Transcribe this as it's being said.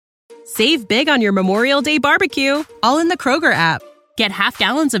Save big on your Memorial Day barbecue, all in the Kroger app. Get half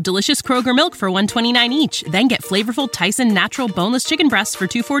gallons of delicious Kroger milk for $1.29 each. Then get flavorful Tyson natural boneless chicken breasts for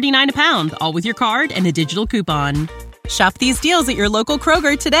 $2.49 a pound, all with your card and a digital coupon. Shop these deals at your local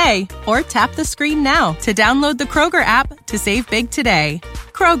Kroger today, or tap the screen now to download the Kroger app to save big today.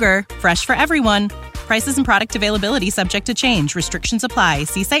 Kroger, fresh for everyone. Prices and product availability subject to change. Restrictions apply.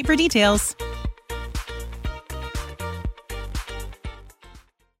 See site for details.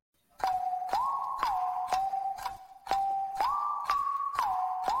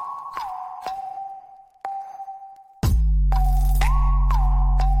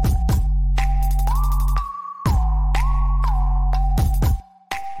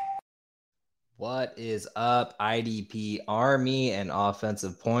 What is up, IDP Army and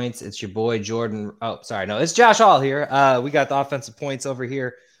Offensive Points? It's your boy Jordan. It's Josh Hall here. We got the Offensive Points over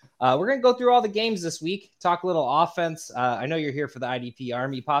here. We're going to go through all the games this week, talk a little offense. I know you're here for the IDP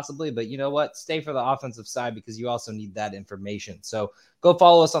Army possibly, but you know what? Stay for the offensive side because you also need that information. So go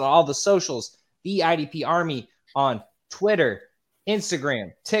follow us on all the socials, the IDP Army on Twitter,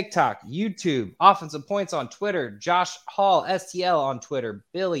 Instagram, TikTok, YouTube, Offensive Points on Twitter, Josh Hall, STL on Twitter,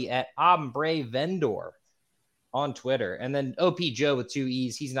 Billy at Ombre Vendor on Twitter, and then OP Joe with 2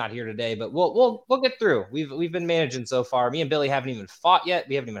 E's. He's not here today, but we'll get through. We've been managing so far. Me and Billy haven't even fought yet.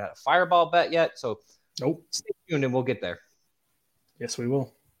 We haven't even had a fireball bet yet. So stay tuned and we'll get there. Yes, we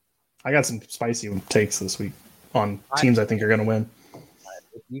will. I got some spicy takes this week on teams I think are going to win.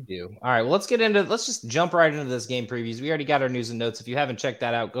 You do. All right. Well, let's just jump right into this game previews. We already got our news and notes. If you haven't checked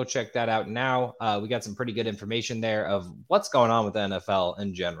that out, go check that out now. We got some pretty good information there of what's going on with the NFL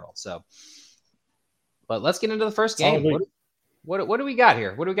in general. So, but let's get into the first game. What do we got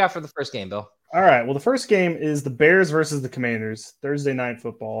here? What do we got for the first game, Bill? All right. Well, the first game is the Bears versus the Commanders, Thursday Night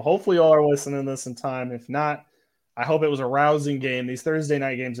Football. Hopefully you all are listening to this in time. If not, I hope it was a rousing game. These Thursday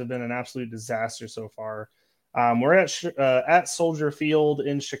night games have been an absolute disaster so far. We're at Soldier Field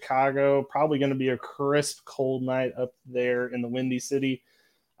in Chicago. Probably going to be a crisp, cold night up there in the Windy City.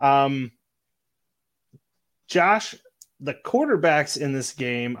 Josh, the quarterbacks in this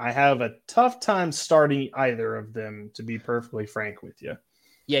game, I have a tough time starting either of them, to be perfectly frank with you.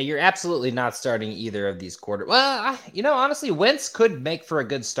 Yeah, you're absolutely not starting either of these quarter. Well, honestly, Wentz could make for a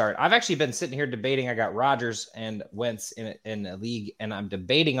good start. I've actually been sitting here debating. I got Rodgers and Wentz in a league, and I'm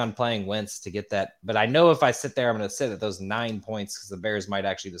debating on playing Wentz to get that. But I know if I sit there, I'm going to sit at those 9 points because the Bears might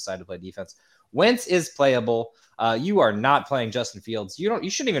actually decide to play defense. Wentz is playable. You are not playing Justin Fields. You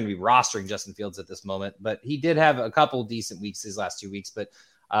shouldn't even be rostering Justin Fields at this moment. But he did have a couple decent weeks his last 2 weeks. But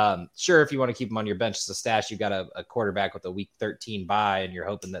sure, if you want to keep him on your bench as a stash, you got a quarterback with a week 13 bye and you're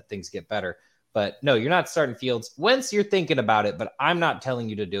hoping that things get better. But no, you're not starting Fields. Wentz, you're thinking about it, but I'm not telling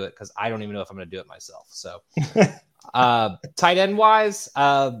you to do it because I don't even know if I'm going to do it myself. So tight end wise,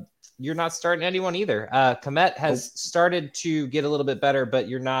 you're not starting anyone either. Komet has started to get a little bit better, but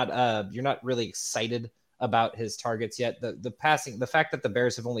you're not really excited about his targets yet. The fact that the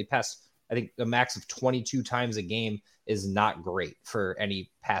Bears have only passed, I think, a max of 22 times a game is not great for any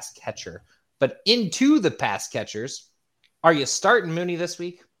pass catcher. But into the pass catchers, are you starting Mooney this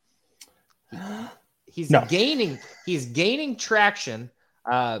week? He's gaining traction.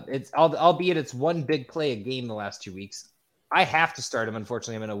 Albeit it's one big play a game the last 2 weeks. I have to start him.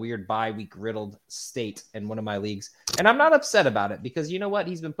 Unfortunately, I'm in a weird bye week riddled state in one of my leagues. And I'm not upset about it because you know what?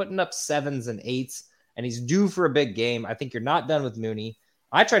 He's been putting up 7s and 8s and he's due for a big game. I think you're not done with Mooney.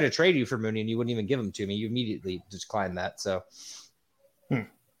 I tried to trade you for Mooney and you wouldn't even give him to me. You immediately declined that. So,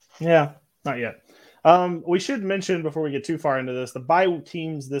 yeah, not yet. We should mention before we get too far into this, the bye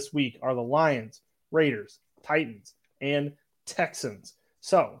teams this week are the Lions, Raiders, Titans, and Texans.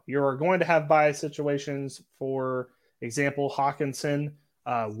 So you're going to have bye situations. For example, Hawkinson,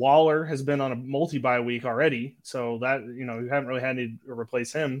 Waller has been on a multi-bye week already. So that, you haven't really had to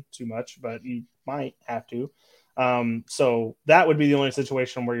replace him too much, but you might have to. So that would be the only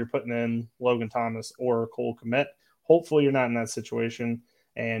situation where you're putting in Logan Thomas or Cole Kmet. Hopefully you're not in that situation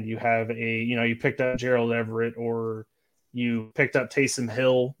and you have you picked up Gerald Everett or you picked up Taysom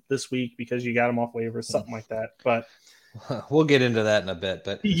Hill this week because you got him off waivers, something like that. But we'll get into that in a bit,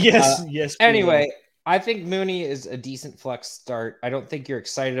 but yes. Anyway, I think Mooney is a decent flex start. I don't think you're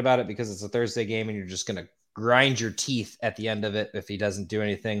excited about it because it's a Thursday game and you're just going to grind your teeth at the end of it if he doesn't do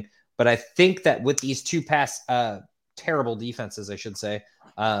anything. But I think that with these two terrible defenses, I should say,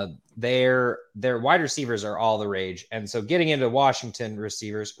 their wide receivers are all the rage. And so getting into Washington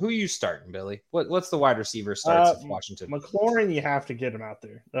receivers, who are you starting, Billy? What's the wide receiver starts at Washington? McLaurin, you have to get him out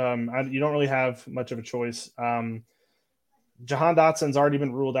there. You don't really have much of a choice. Jahan Dotson's already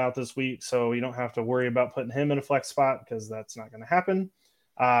been ruled out this week, so you don't have to worry about putting him in a flex spot because that's not going to happen.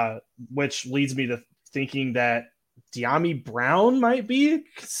 which leads me to thinking that Dyami Brown might be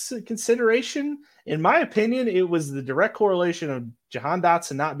a consideration. In my opinion, it was the direct correlation of Jahan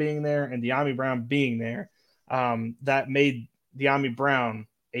Dotson not being there and Dyami Brown being there that made Dyami Brown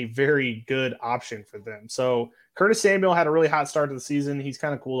a very good option for them. So Curtis Samuel had a really hot start to the season. He's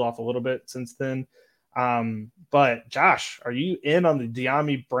kind of cooled off a little bit since then. But Josh, are you in on the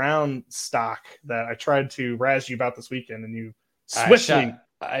Dyami Brown stock that I tried to razz you about this weekend and you swiftly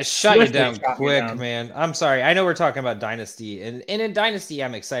I shut you down quick, man. I'm sorry. I know we're talking about Dynasty, and in Dynasty,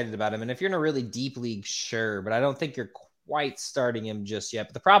 I'm excited about him. And if you're in a really deep league, sure, but I don't think you're quite starting him just yet.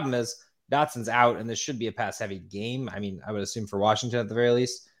 But the problem is Dotson's out, and this should be a pass-heavy game. I mean, I would assume for Washington at the very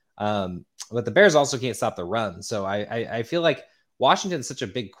least. But the Bears also can't stop the run. So I feel like Washington's such a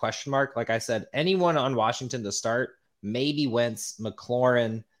big question mark. Like I said, anyone on Washington to start, maybe Wentz,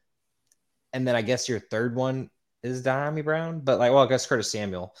 McLaurin, and then I guess your third one is Dyami Brown, but I guess Curtis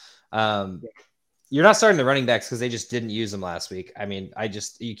Samuel. You're not starting the running backs because they just didn't use them last week. I mean,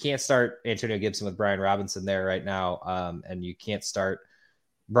 you can't start Antonio Gibson with Brian Robinson there right now, and you can't start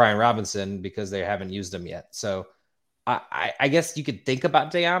Brian Robinson because they haven't used him yet. So I guess you could think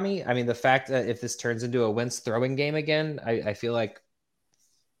about Dyami. I mean, the fact that if this turns into a Wentz throwing game again, I feel like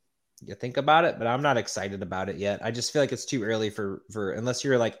you think about it, but I'm not excited about it yet. I just feel like it's too early for unless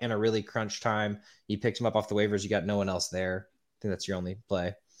you're like in a really crunch time, you picked him up off the waivers, you got no one else there. I think that's your only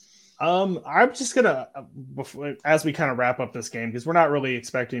play. I'm just gonna as we kind of wrap up this game because we're not really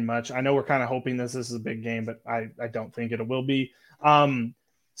expecting much. I know we're kind of hoping this is a big game, but I don't think it will be.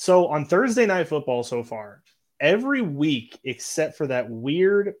 So on Thursday Night Football so far, every week except for that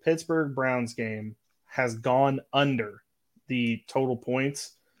weird Pittsburgh Browns game has gone under the total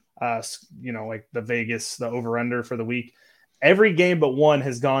points. Like the Vegas, the over-under for the week. Every game but one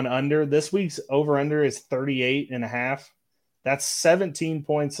has gone under. This week's over-under is 38.5. That's 17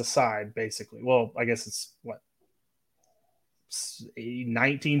 points aside, basically. Well, I guess it's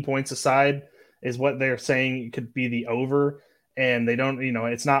 19 points aside is what they're saying could be the over. And they don't,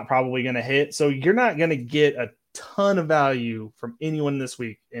 it's not probably going to hit. So you're not going to get a ton of value from anyone this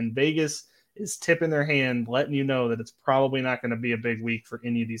week. And Vegas is tipping their hand, letting you know that it's probably not going to be a big week for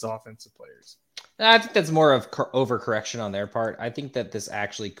any of these offensive players. I think that's more of overcorrection on their part. I think that this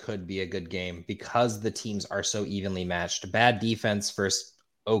actually could be a good game because the teams are so evenly matched. Bad defense versus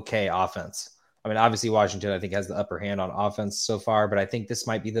okay offense. I mean, obviously Washington, I think, has the upper hand on offense so far, but I think this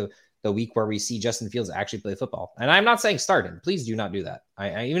might be the week where we see Justin Fields actually play football. And I'm not saying start him. Please do not do that.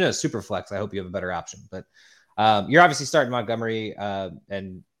 I even in a super flex, I hope you have a better option. But you're obviously starting Montgomery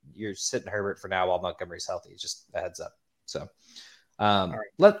and you're sitting Herbert for now while Montgomery's healthy. Just a heads up. So right.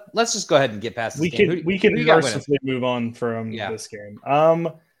 Let's just go ahead and get past this game. We can mercifully move on from this game.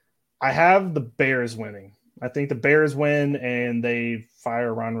 I have the Bears winning. I think the Bears win and they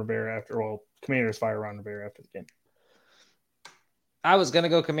fire Ron Rivera Commanders fire Ron Rivera after the game. I was gonna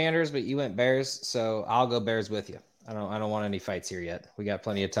go Commanders, but you went Bears, so I'll go Bears with you. I don't want any fights here yet. We got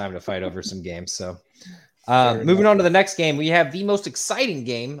plenty of time to fight over some games. So moving on to the next game, we have the most exciting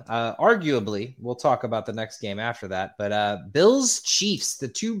game. Arguably, we'll talk about the next game after that. But Bills Chiefs, the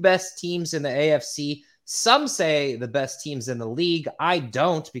two best teams in the AFC. Some say the best teams in the league. I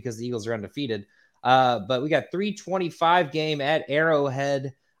don't because the Eagles are undefeated. But we got 3:25 game at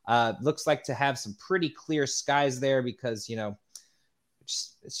Arrowhead. Looks like to have some pretty clear skies there because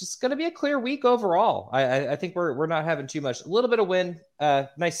it's just going to be a clear week overall. I think we're not having too much. A little bit of wind.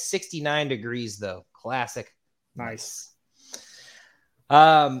 Nice 69 degrees though. Classic. Nice.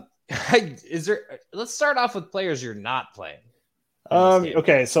 Let's start off with players you're not playing.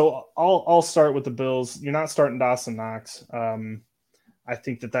 Okay, so I'll start with the Bills. You're not starting Dawson Knox. I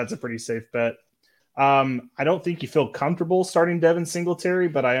think that's a pretty safe bet. I don't think you feel comfortable starting Devin Singletary,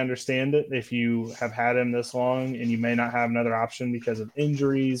 but I understand it if you have had him this long and you may not have another option because of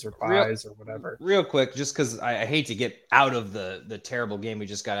injuries or buys or whatever. Real quick, just because I hate to get out of the terrible game we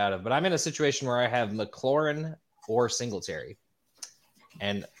just got out of, but I'm in a situation where I have McLaurin or Singletary,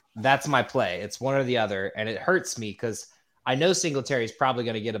 and that's my play. It's one or the other, and it hurts me because I know Singletary is probably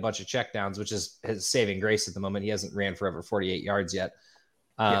going to get a bunch of checkdowns, which is his saving grace at the moment. He hasn't ran for over 48 yards yet.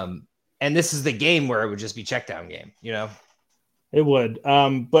 And this is the game where it would just be check down game, It would.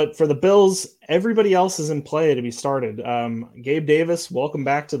 But for the Bills, everybody else is in play to be started. Gabe Davis, welcome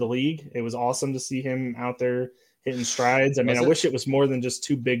back to the league. It was awesome to see him out there hitting strides. I mean, I wish it was more than just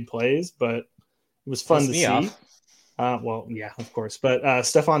two big plays, but it was fun to see. Well, yeah, of course. But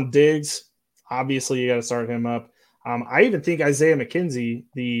Stephon Diggs, obviously you got to start him up. I even think Isaiah McKenzie,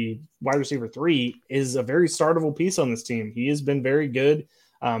 the wide receiver 3, is a very startable piece on this team. He has been very good.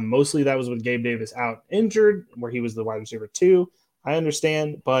 Mostly that was with Gabe Davis out injured, where he was the wide receiver 2. I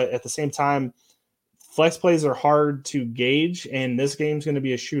understand, but at the same time, flex plays are hard to gauge, and this game's going to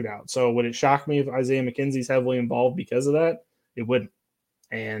be a shootout. So would it shock me if Isaiah McKenzie's heavily involved because of that? It wouldn't.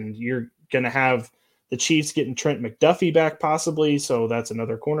 And you're going to have the Chiefs getting Trent McDuffie back possibly, so that's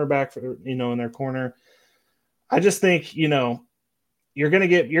another cornerback for in their corner. I just think you're gonna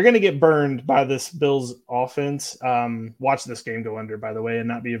get burned by this Bills offense. Watch this game go under, by the way, and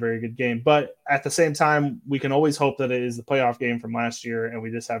not be a very good game. But at the same time, we can always hope that it is the playoff game from last year, and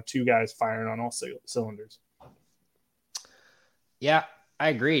we just have two guys firing on all cylinders. Yeah, I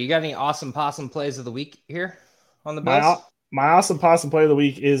agree. You got any awesome possum plays of the week here on the Bills? My awesome possum play of the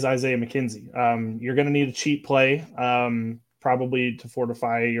week is Isaiah McKenzie. You're going to need a cheap play, probably to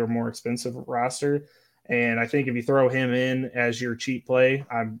fortify your more expensive roster. And I think if you throw him in as your cheap play,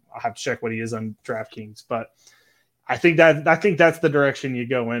 I'll have to check what he is on DraftKings. But I think that's the direction you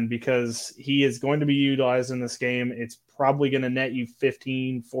go in, because he is going to be utilized in this game. It's probably going to net you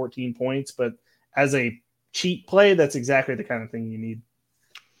 15, 14 points. But as a cheap play, that's exactly the kind of thing you need.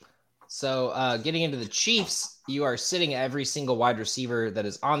 So getting into the Chiefs, you are sitting every single wide receiver that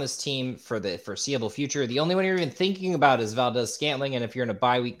is on this team for the foreseeable future. The only one you're even thinking about is Valdes-Scantling, and if you're in a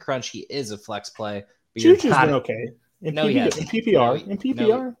bye week crunch, he is a flex play. Juju's been okay. He hasn't. In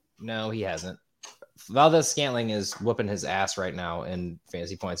PPR? No, he hasn't. Valdes-Scantling is whooping his ass right now in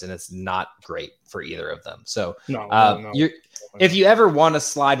fantasy points, and it's not great for either of them. So no. If you ever want to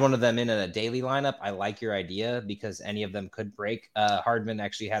slide one of them in a daily lineup, I like your idea, because any of them could break. Hardman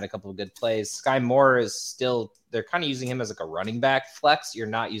actually had a couple of good plays. Sky Moore is still, they're kind of using him as like a running back flex. You're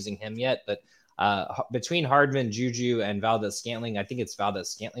not using him yet, but between Hardman, Juju, and Valdes-Scantling, I think it's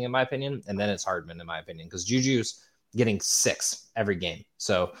Valdes-Scantling in my opinion, and then it's Hardman in my opinion, because Juju's getting 6 every game.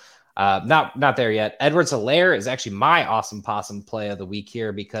 So not there yet. Edwards-Helaire is actually my awesome possum play of the week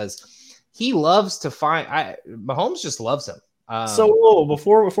here, because he loves to find Mahomes just loves him.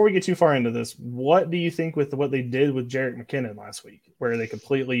 Before we get too far into this, what do you think with what they did with Jerick McKinnon last week, where they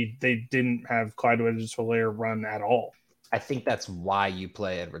didn't have Clyde Edwards-Helaire run at all? I think that's why you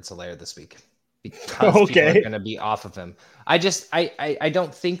play Edwards-Helaire this week, because people are going to be off of him. I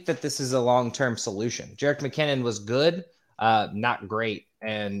don't think that this is a long-term solution. Jerick McKinnon was good, not great,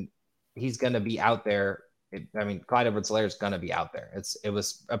 and he's going to be out there. Clyde Edwards-Helaire is going to be out there. It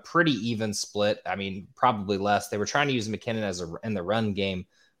was a pretty even split. Probably less. They were trying to use McKinnon in the run game,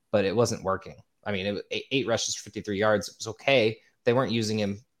 but it wasn't working. It was 8 rushes for 53 yards. It was okay. They weren't using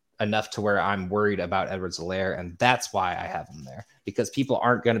him enough to where I'm worried about Edwards-Helaire, and that's why I have him there, because people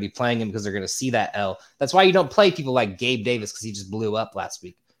aren't going to be playing him because they're going to see that L. That's why you don't play people like Gabe Davis, because he just blew up last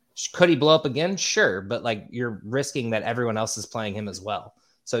week. Could he blow up again? Sure, but you're risking that everyone else is playing him as well.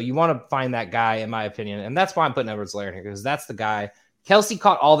 So you want to find that guy, in my opinion, and that's why I'm putting Edwards-Helaire in here, because that's the guy. Kelsey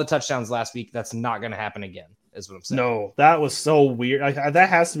caught all the touchdowns last week. That's not going to happen again, is what I'm saying. No, that was so weird. That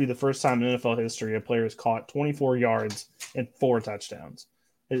has to be the first time in NFL history a player has caught 24 yards and 4 touchdowns.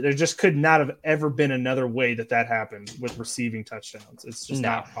 There just could not have ever been another way that happened with receiving touchdowns. It's just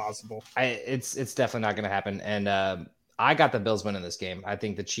not possible. It's definitely not going to happen. And I got the Bills winning this game. I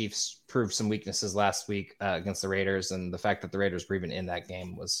think the Chiefs proved some weaknesses last week against the Raiders, and the fact that the Raiders were even in that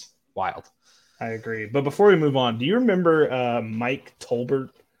game was wild. I agree. But before we move on, do you remember Mike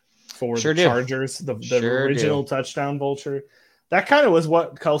Tolbert for the Chargers, the original touchdown vulture? That kind of was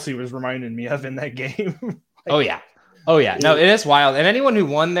what Kelsey was reminding me of in that game. Oh, yeah. No, it is wild. And anyone who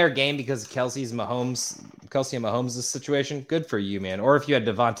won their game because of Kelsey and Mahomes' situation, good for you, man. Or if you had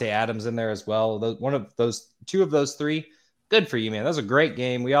Devontae Adams in there as well, two of those 3, good for you, man. That was a great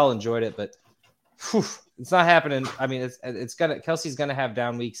game. We all enjoyed it, but it's not happening. Kelsey's gonna have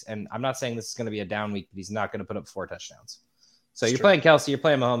down weeks, and I'm not saying this is gonna be a down week, but he's not gonna put up 4 touchdowns. So you're playing Kelsey, you're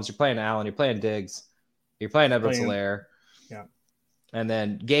playing Mahomes, you're playing Allen, you're playing Diggs, you're playing Edwards-Helaire. Yeah. And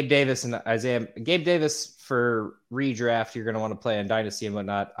then Gabe Davis and Gabe Davis for redraft, you're going to want to play in Dynasty and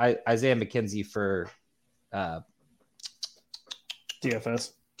whatnot. Isaiah McKenzie for DFS.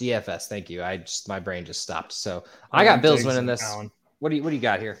 Thank you. My brain just stopped. So I got Bills winning this. What do you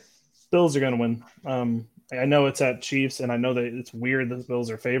got here? Bills are going to win. I know it's at Chiefs, and I know that it's weird that the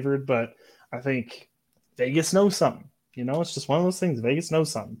Bills are favored, but I think Vegas knows something. It's just one of those things. Vegas knows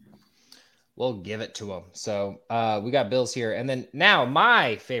something. We'll give it to them. So we got Bills here. And then now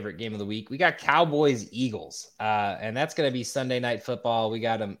my favorite game of the week, we got Cowboys-Eagles. And that's going to be Sunday Night Football. We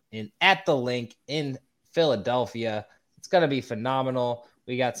got them at the Link in Philadelphia. It's going to be phenomenal.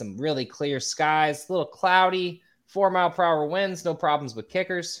 We got some really clear skies, a little cloudy, 4-mile-per-hour winds, no problems with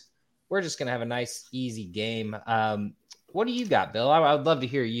kickers. We're just going to have a nice, easy game. What do you got, Bill? I would love to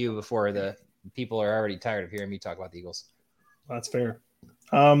hear you before the people are already tired of hearing me talk about the Eagles. That's fair.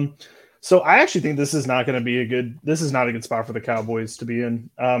 So I actually think this is not going to be this is not a good spot for the Cowboys to be in.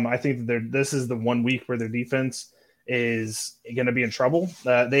 I think that this is the 1 week where their defense is going to be in trouble.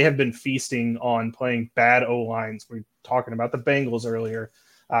 They have been feasting on playing bad O-lines. We're talking about the Bengals earlier.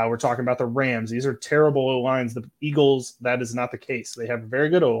 We're talking about the Rams. These are terrible O-lines. The Eagles, that is not the case. They have a very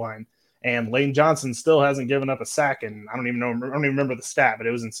good O-line. And Lane Johnson still hasn't given up a sack. And I don't even remember the stat, but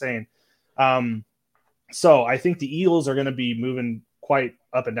it was insane. So I think the Eagles are going to be moving quite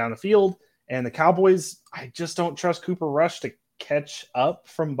up and down the field. And the Cowboys, I just don't trust Cooper Rush to catch up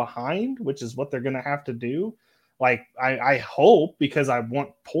from behind, which is what they're going to have to do. Like, I hope, because I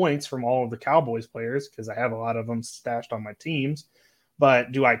want points from all of the Cowboys players, because I have a lot of them stashed on my teams.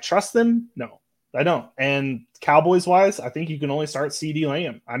 But do I trust them? No, I don't. And Cowboys-wise, I think you can only start CeeDee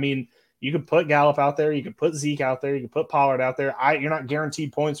Lamb. I mean, you could put Gallup out there. You could put Zeke out there. You could put Pollard out there. You're not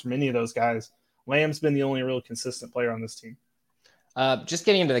guaranteed points from any of those guys. Lamb's been the only real consistent player on this team. Just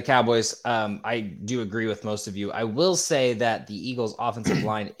getting into the Cowboys, I do agree with most of you. I will say that the Eagles' offensive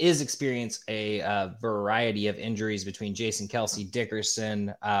line is experiencing a variety of injuries between Jason Kelce,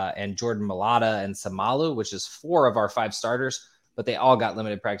 Dickerson, and Jordan Mailata and Samalu, which is 4 of our 5 starters, but they all got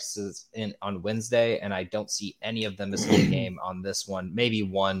limited practices on Wednesday, and I don't see any of them missing a game on this one. Maybe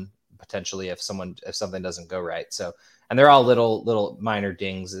one potentially if something doesn't go right. So, and they're all little minor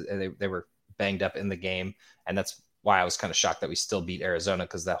dings. They were banged up in the game, and that's why I was kind of shocked that we still beat Arizona,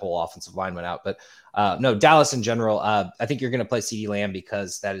 because that whole offensive line went out. But no, Dallas in general, I think you're going to play CeeDee Lamb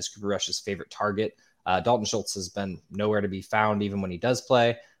because that is Cooper Rush's favorite target. Dalton Schultz has been nowhere to be found even when he does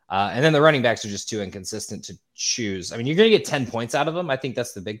play. And then the running backs are just too inconsistent to choose. I mean, you're going to get 10 points out of them. I think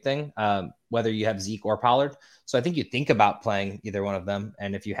that's the big thing, whether you have Zeke or Pollard. So I think you think about playing either one of them.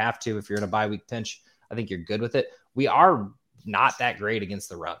 And if you have to, if you're in a bye week pinch, I think you're good with it. We are not that great against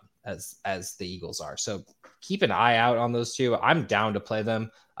the run as the Eagles are. So keep an eye out on those two. I'm down to play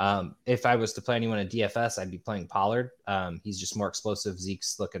them. If I was to play anyone in DFS, I'd be playing Pollard. He's just more explosive.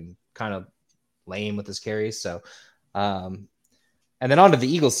 Zeke's looking kind of lame with his carries. So, and then on to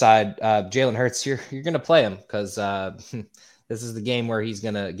the Eagles side, Jalen Hurts, you're going to play him because this is the game where he's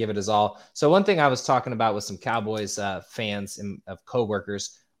going to give it his all. So one thing I was talking about with some Cowboys fans and of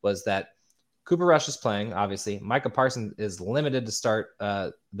coworkers was that Cooper Rush is playing, obviously. Micah Parsons is limited to start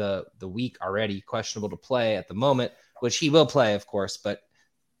the week already, questionable to play at the moment, which he will play, of course. But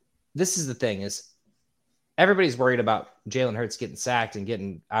this is the thing is everybody's worried about Jalen Hurts getting sacked and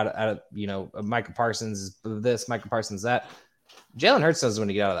getting out of Micah Parsons this, Micah Parsons that. Jalen Hurts doesn't want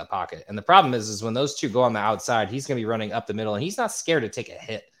to get out of that pocket. And the problem is when those two go on the outside, he's going to be running up the middle, and he's not scared to take a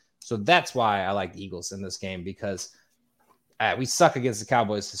hit. So that's why I like the Eagles in this game, because we suck against the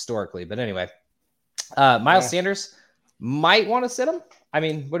Cowboys historically. But anyway, Miles Sanders might want to sit him. I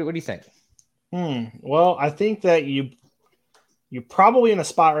mean, what do you think? Well, I think that you're probably in a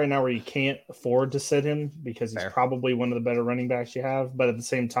spot right now where you can't afford to sit him because he's probably one of the better running backs you have. But at the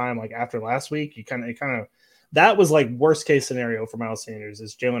same time, like after last week, you kind of that was like worst case scenario for Miles Sanders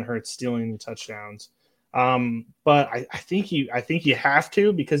is Jalen Hurts stealing touchdowns. But I think you have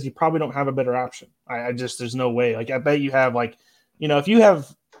to, because you probably don't have a better option. There's no way. Like I bet you have if you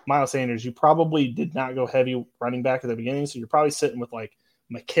have Miles Sanders, you probably did not go heavy running back at the beginning. So you're probably sitting with like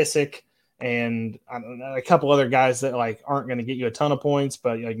McKissick and I don't know, a couple other guys that like aren't going to get you a ton of points,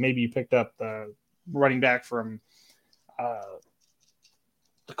 but like maybe you picked up the running back from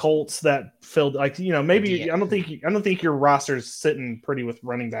the Colts that filled maybe I don't think your roster's sitting pretty with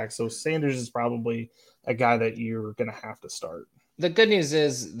running backs. So Sanders is probably a guy that you're going to have to start. The good news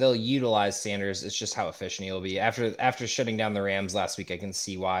is they'll utilize Sanders. It's just how efficient he'll be. After shutting down the Rams last week, I can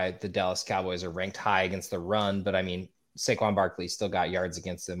see why the Dallas Cowboys are ranked high against the run. But I mean, Saquon Barkley still got yards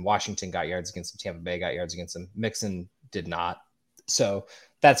against them. Washington got yards against them. Tampa Bay got yards against them. Mixon did not. So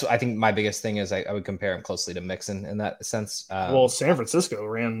that's, I think my biggest thing is I would compare him closely to Mixon in that sense. Well, San Francisco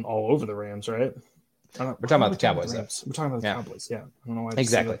ran all over the Rams, right? We're talking about the Cowboys. We're talking about the Cowboys. Yeah. I don't know why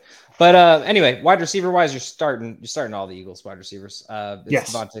exactly. But anyway, wide receiver wise, you're starting all the Eagles wide receivers.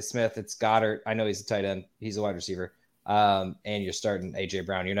 It's Devontae Smith. It's Goddard. I know he's a tight end. He's a wide receiver. And you're starting AJ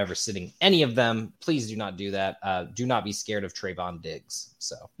Brown. You're never sitting any of them. Please do not do that. Do not be scared of Trayvon Diggs.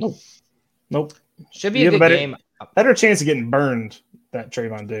 So nope. Should be a good game. Better chance of getting burned that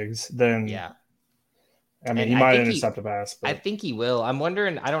Trayvon Diggs than I mean, he might intercept a pass. But... I think he will. I'm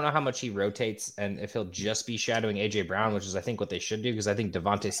wondering, I don't know how much he rotates and if he'll just be shadowing A.J. Brown, which is, I think, what they should do, because I think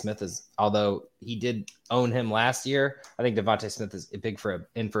Devontae Smith is, although he did own him last year, I think Devontae Smith is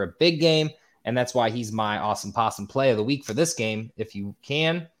in for a big game, and that's why he's my awesome possum play of the week for this game. If you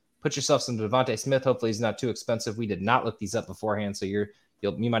can, put yourself some Devontae Smith. Hopefully he's not too expensive. We did not look these up beforehand, so you're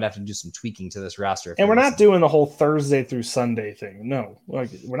you might have to do some tweaking to this roster. And we're not doing the whole Thursday through Sunday thing. No,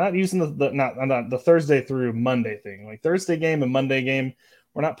 like we're not using the Thursday through Monday thing. Like Thursday game and Monday game,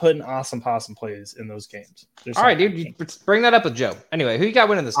 we're not putting awesome possum plays in those games. All right, dude, you bring that up with Joe. Anyway, who you got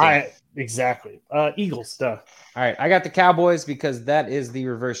winning this game? Exactly. Eagles, duh. All right, I got the Cowboys because that is the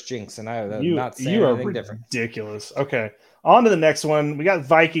reverse jinx, and I'm not saying anything different. Ridiculous. Okay, on to the next one. We got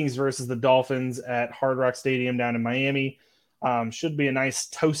Vikings versus the Dolphins at Hard Rock Stadium down in Miami. Should be a nice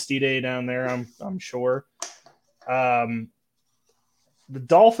toasty day down there, I'm sure. The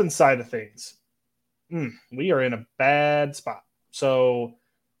Dolphin side of things, we are in a bad spot. So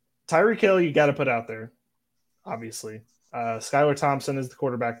Tyreek Hill, you got to put out there, obviously. Skylar Thompson is the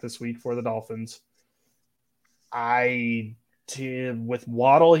quarterback this week for the Dolphins. With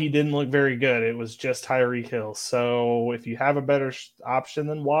Waddle, he didn't look very good. It was just Tyreek Hill. So if you have a better option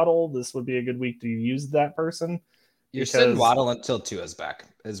than Waddle, this would be a good week to use that person. You're sitting Waddle until Tua's back,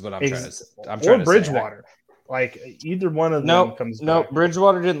 is what I'm trying to say. Or Bridgewater. Like either one of them comes back. No,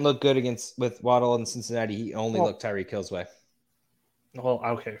 Bridgewater didn't look good with Waddle in Cincinnati. He only looked Tyreek Hill's way. Well,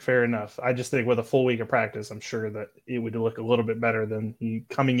 okay, fair enough. I just think with a full week of practice, I'm sure that it would look a little bit better than he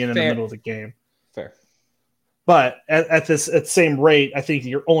coming in the middle of the game. Fair. But at the same rate, I think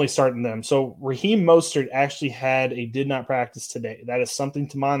you're only starting them. So Raheem Mostert actually did not practice today. That is something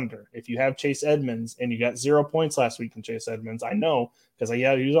to monitor. If you have Chase Edmonds and you got 0 points last week from Chase Edmonds, I know because he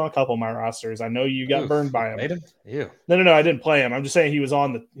was on a couple of my rosters. I know you got burned by him. No, I didn't play him. I'm just saying he was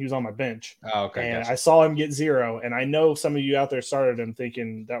on my bench. Oh, okay. And gotcha. I saw him get 0, and I know some of you out there started him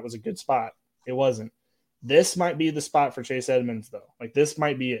thinking that was a good spot. It wasn't. This might be the spot for Chase Edmonds, though. Like this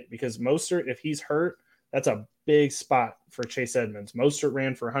might be it because Mostert, if he's hurt, that's a big spot for Chase Edmonds. Mostert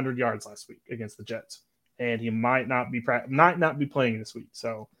ran for 100 yards last week against the Jets, and he might not be playing this week.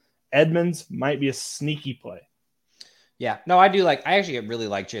 So Edmonds might be a sneaky play. Yeah, no, I actually really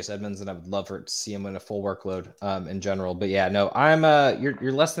like Chase Edmonds, and I would love to see him in a full workload in general. But yeah, no, I'm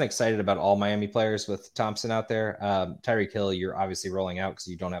you're less than excited about all Miami players with Thompson out there. Tyreek Hill, you're obviously rolling out because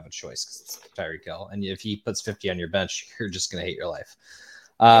you don't have a choice because it's Tyreek Hill, and if he puts 50 on your bench, you're just gonna hate your life.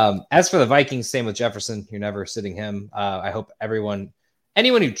 As for the Vikings, same with Jefferson. You're never sitting him. I hope anyone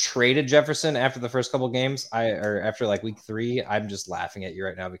who traded Jefferson after the first couple games, or after like week 3, I'm just laughing at you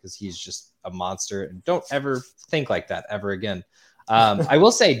right now because he's just a monster. And don't ever think like that ever again. I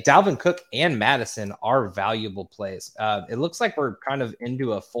will say Dalvin Cook and Madison are valuable plays. It looks like we're kind of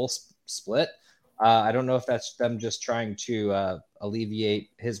into a full split. I don't know if that's them just trying to alleviate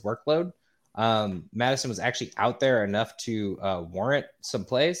his workload. Madison was actually out there enough to warrant some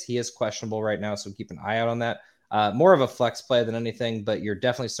plays. He is questionable right now, so keep an eye out on that. More of a flex play than anything, but you're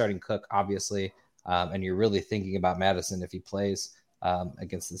definitely starting Cook, obviously, and you're really thinking about Madison if he plays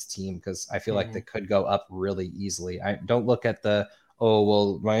against this team because I feel like they could go up really easily. I don't look at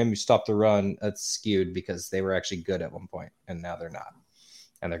Miami stopped the run. That's skewed because they were actually good at one point, and now they're not,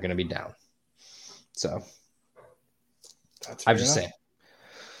 and they're going to be down. So I'm just saying.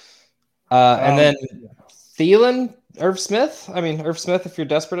 And then Thielen, Irv Smith. I mean, Irv Smith, if you're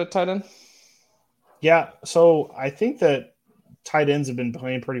desperate at tight end. Yeah, so I think that tight ends have been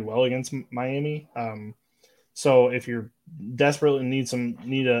playing pretty well against Miami. So if you're desperately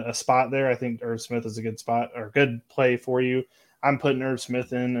need a spot there, I think Irv Smith is a good spot or a good play for you. I'm putting Irv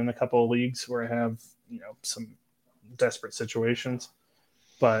Smith in a couple of leagues where I have some desperate situations,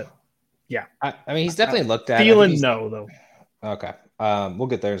 but yeah, I mean he's definitely looked at. Thielen, no though. Okay. We'll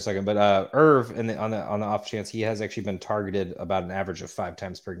get there in a second, but Irv, on the off chance, he has actually been targeted about an average of 5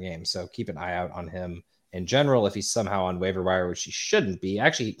 times per game. So keep an eye out on him in general. If he's somehow on waiver wire, which he shouldn't be,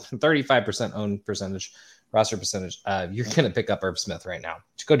 actually 35% own percentage, roster percentage, you're going to pick up Irv Smith right now.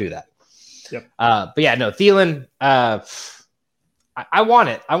 Just go do that. Yep. But yeah, no, Thielen, I want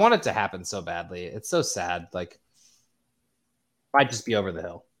it. I want it to happen so badly. It's so sad. Like, might just be over the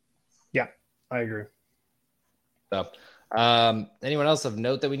hill. Yeah, I agree. So. Anyone else of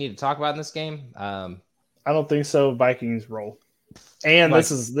note that we need to talk about in this game? I don't think so. Vikings roll. And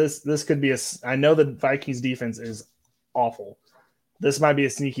this could be I know the Vikings defense is awful. This might be a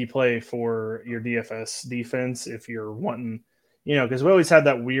sneaky play for your DFS defense if you're wanting, because we always had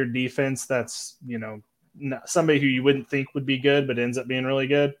that weird defense that's, somebody who you wouldn't think would be good, but ends up being really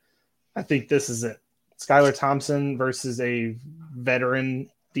good. I think this is it. Skylar Thompson versus a veteran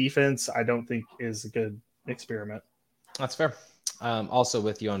defense, I don't think is a good experiment. That's fair. Also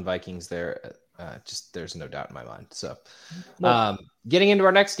with you on Vikings there, just there's no doubt in my mind. So getting into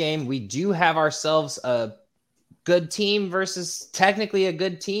our next game, we do have ourselves a good team versus technically a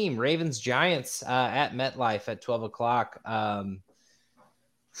good team. Ravens Giants at MetLife at 12 o'clock. I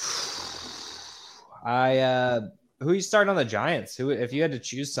who you starting on the Giants? Who, if you had to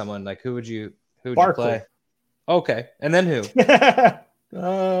choose someone, like who would you Barkley. play? Okay, and then who?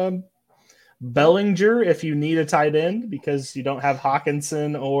 Bellinger, if you need a tight end because you don't have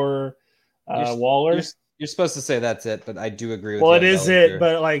Hawkinson or Waller. You're supposed to say that's it, but I do agree with you. Well, it is Bellinger. It,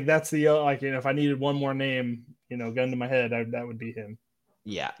 but like that's the if I needed one more name, gun to my head, that would be him.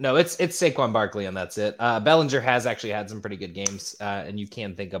 Yeah, no, it's Saquon Barkley, and that's it. Bellinger has actually had some pretty good games, and you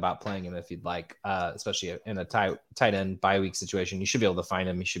can think about playing him if you'd like, especially in a tight end bye week situation. You should be able to find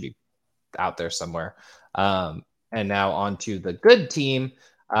him. He should be out there somewhere. And now on to the good team.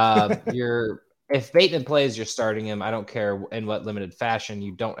 If Bateman plays, you're starting him. I don't care in what limited fashion.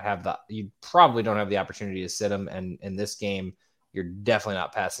 You probably don't have the opportunity to sit him. And in this game, you're definitely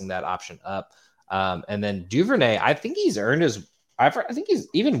not passing that option up. And then Duvernay, I think he's earned I think he's,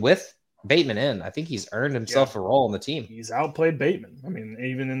 even with Bateman in, I think he's earned himself a role on the team. He's outplayed Bateman. I mean,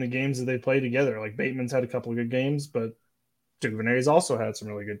 even in the games that they play together, like Bateman's had a couple of good games, but Duvernay's also had some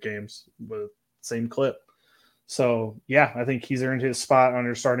really good games with same clip. So, yeah, I think he's earned his spot on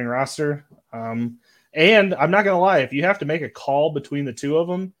your starting roster. And I'm not going to lie, if you have to make a call between the two of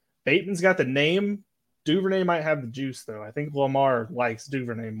them, Bateman's got the name. Duvernay might have the juice, though. I think Lamar likes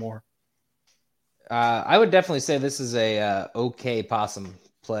Duvernay more. I would definitely say this is a okay possum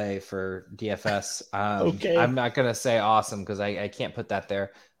play for DFS. Okay. I'm not going to say awesome because I can't put that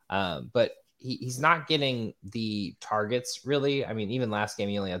there. But he's not getting the targets, really. I mean, even last game,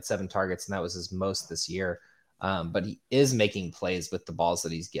 he only had 7 targets, and that was his most this year. But he is making plays with the balls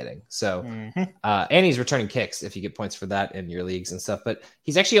that he's getting. So, and he's returning kicks if you get points for that in your leagues and stuff. But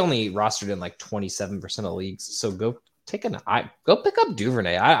he's actually only rostered in like 27% of leagues. So go pick up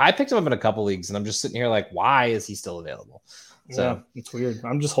Duvernay. I picked him up in a couple leagues, and I'm just sitting here like, why is he still available? So it's weird.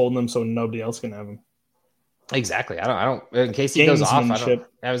 I'm just holding him so nobody else can have him. Exactly. I don't. In case he goes off,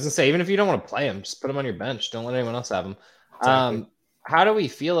 I was gonna say, even if you don't want to play him, just put him on your bench. Don't let anyone else have him. Exactly. How do we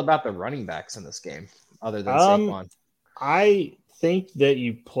feel about the running backs in this game, other than Saquon? I think that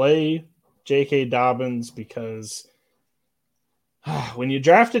you play J.K. Dobbins because when you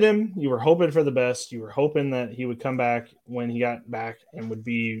drafted him, you were hoping for the best. You were hoping that he would come back when he got back and would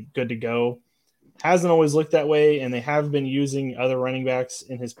be good to go. Hasn't always looked that way, and they have been using other running backs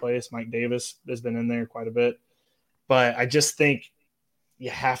in his place. Mike Davis has been in there quite a bit. But I just think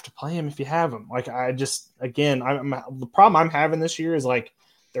you have to play him if you have him. Like, the problem I'm having this year is, like,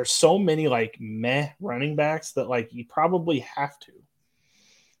 there's so many, like, meh running backs that, like, you probably have to.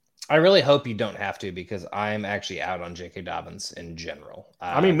 I really hope you don't have to, because I'm actually out on J.K. Dobbins in general.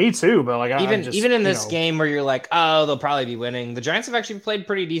 I mean, me too, but like even in this game where you're like, oh, they'll probably be winning. The Giants have actually played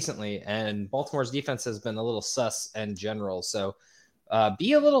pretty decently, and Baltimore's defense has been a little sus in general. So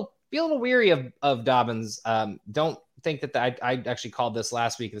be a little weary of Dobbins. Don't think that I actually called this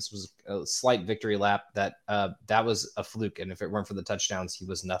last week. This was a slight victory lap. That was a fluke, and if it weren't for the touchdowns, he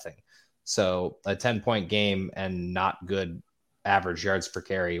was nothing. So a 10-point game and not good average yards per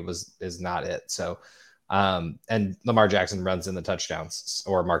carry is not it. So and Lamar Jackson runs in the touchdowns,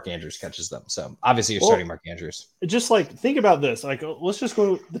 or Mark Andrews catches them. So obviously you're starting Mark Andrews. Just like, think about this. Like, let's just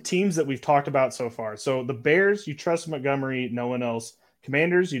go the teams that we've talked about so far. So the Bears, you trust Montgomery, no one else.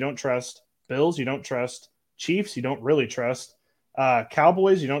 Commanders, you don't trust. Bills, you don't trust. Chiefs, you don't really trust.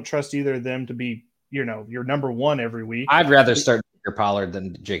 Cowboys, you don't trust either of them to be, your number one every week. I'd rather start Pollard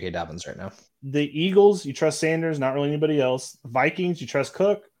than J.K. Dobbins right now. The Eagles, you trust Sanders, not really anybody else. The Vikings, you trust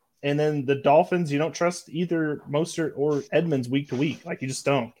Cook. And then the Dolphins, you don't trust either Mostert or Edmonds week to week. Like, you just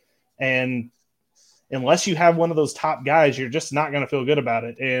don't. And unless you have one of those top guys, you're just not going to feel good about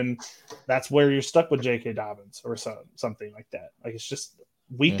it. And that's where you're stuck with J.K. Dobbins or something like that. Like, it's just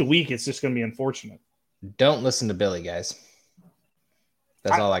week to week, it's just going to be unfortunate. Don't listen to Billy, guys.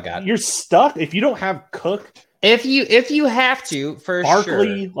 That's all I got. You're stuck if you don't have Cook. If you have to, for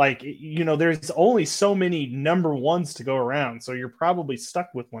Barkley, sure. like, there's only so many number ones to go around, so you're probably stuck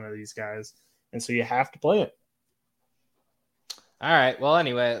with one of these guys, and so you have to play it. All right. Well,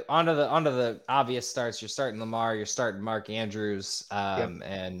 anyway, onto the obvious starts. You're starting Lamar. You're starting Mark Andrews,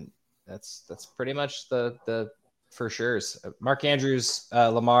 and that's pretty much the for sure's. Mark Andrews,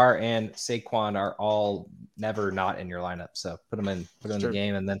 Lamar, and Saquon are all never not in your lineup. So put them in the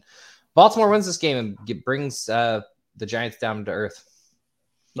game, and then Baltimore wins this game and brings the Giants down to earth.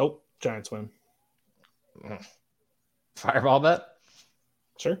 Nope. Giants win. Fireball bet?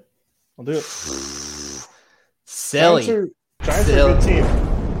 Sure. I'll do it. Silly. Giants are a good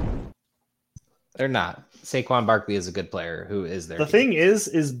team. They're not. Saquon Barkley is a good player who is there. The thing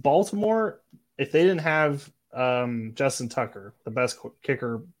is Baltimore, if they didn't have Justin Tucker, the best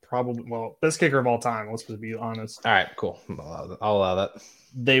kicker best kicker of all time, let's be honest. All right, cool. I'll allow that.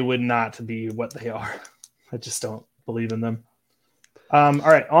 They would not be what they are. I just don't. believe in them. All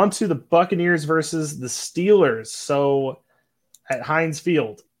right, on to the Buccaneers versus the Steelers. So at Heinz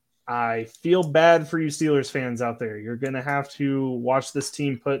Field, I feel bad for you Steelers fans out there. You're going to have to watch this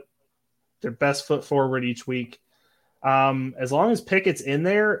team put their best foot forward each week. As long as Pickett's in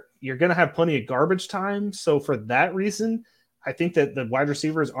there, you're going to have plenty of garbage time. So for that reason, I think that the wide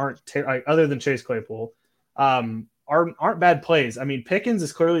receivers aren't other than Chase Claypool, aren't bad plays. I mean, Pickens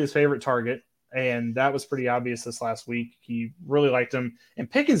is clearly his favorite target, and that was pretty obvious this last week. He really liked him, and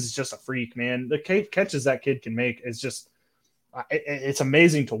Pickens is just a freak, man. The catches that kid can make is just it's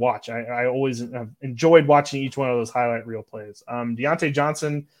amazing to watch. I always have enjoyed watching each one of those highlight reel plays. Deontay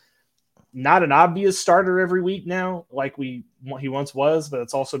Johnson, not an obvious starter every week now, like he once was, but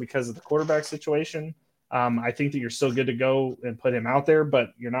it's also because of the quarterback situation. I think that you're still good to go and put him out there, but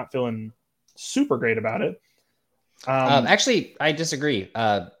you're not feeling super great about it. Actually, I disagree.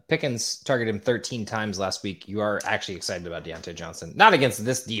 Pickens targeted him 13 times last week. You are actually excited about Deontay Johnson, not against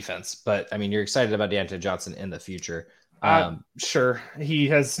this defense, but I mean, you're excited about Deontay Johnson in the future. Sure. He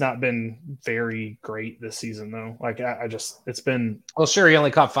has not been very great this season, though. Like, it's been. Well, sure, he only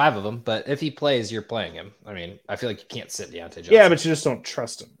caught 5 of them, but if he plays, you're playing him. I mean, I feel like you can't sit Deontay Johnson. Yeah, but you just don't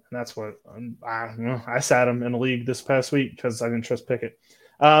trust him. And that's what I sat him in a league this past week because I didn't trust Pickett.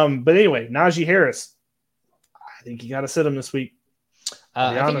 But anyway, Najee Harris, I think you got to sit him this week.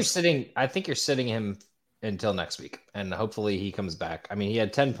 I think you're sitting him until next week, and hopefully he comes back. I mean, he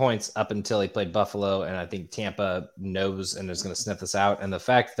had 10 points up until he played Buffalo, and I think Tampa knows and is going to sniff this out. And the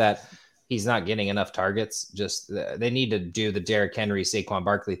fact that he's not getting enough targets, just they need to do the Derrick Henry, Saquon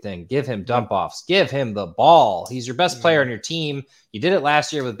Barkley thing. Give him dump offs. Give him the ball. He's your best player on your team. You did it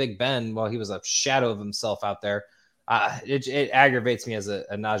last year with Big Ben while he was a shadow of himself out there. It aggravates me as a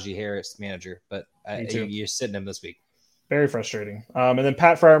Najee Harris manager, but you're sitting him this week. Very frustrating. And then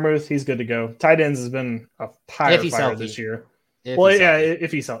Pat Freiermuth, he's good to go. Tight ends has been a tire fire this year.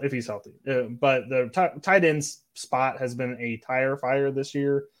 If he's healthy. But the tight ends spot has been a tire fire this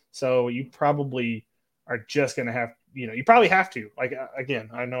year. So you probably are just going to have, you probably have to. Like, again,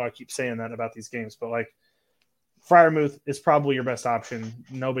 I know I keep saying that about these games, but like Freiermuth is probably your best option.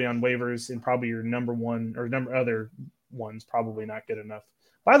 Nobody on waivers, and probably your number one or other one's probably not good enough.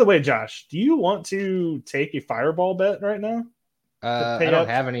 By the way, Josh, do you want to take a fireball bet right now? I don't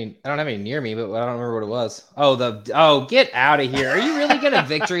have any near me, but I don't remember what it was. Get out of here. Are you really going to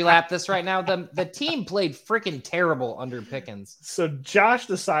victory lap this right now? The team played freaking terrible under Pickens. So Josh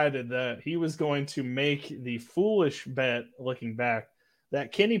decided that he was going to make the foolish bet, looking back,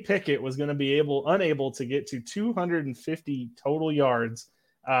 that Kenny Pickett was going to be unable to get to 250 total yards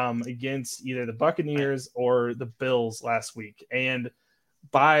against either the Buccaneers or the Bills last week. And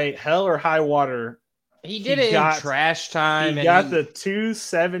by hell or high water, he did it in trash time. He got the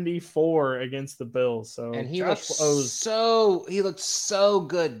 274 against the Bills. So and he looked so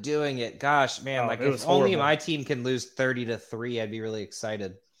good doing it. Gosh, man, if only my team can lose 30-3, I'd be really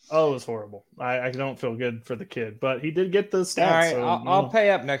excited. Oh, it was horrible. I don't feel good for the kid, but he did get the stats. All right, so, I'll pay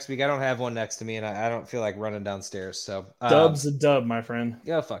up next week. I don't have one next to me, and I don't feel like running downstairs. So dub's a dub, my friend.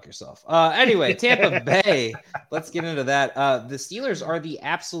 Go fuck yourself. Anyway, Tampa Bay. Let's get into that. The Steelers are the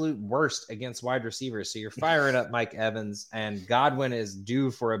absolute worst against wide receivers. So you're firing up Mike Evans, and Godwin is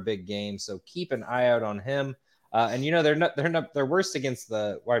due for a big game. So keep an eye out on him. And they're worst against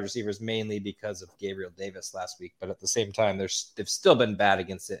the wide receivers mainly because of Gabriel Davis last week, but at the same time they've still been bad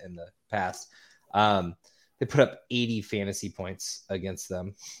against it in the past. They put up 80 fantasy points against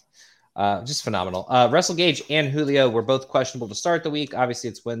them. Just phenomenal. Russell Gage and Julio were both questionable to start the week. Obviously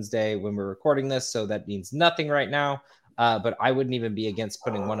it's Wednesday when we're recording this, so that means nothing right now. But I wouldn't even be against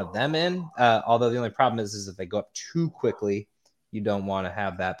putting one of them in. Although the only problem is if they go up too quickly, you don't want to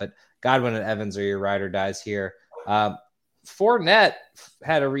have that. But Godwin and Evans are your ride or dies here. Fournette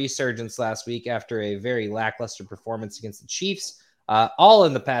had a resurgence last week after a very lackluster performance against the Chiefs, all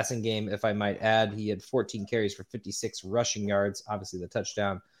in the passing game, if I might add. He had 14 carries for 56 rushing yards, obviously the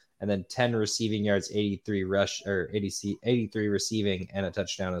touchdown, and then 10 receiving yards, 83 receiving, and a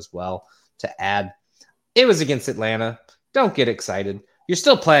touchdown as well to add. It was against Atlanta. Don't get excited. You're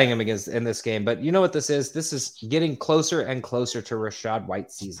still playing him in this game, but you know what this is? This is getting closer and closer to Rachaad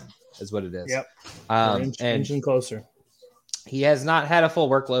White's season, is what it is. Yep. Inching closer. He has not had a full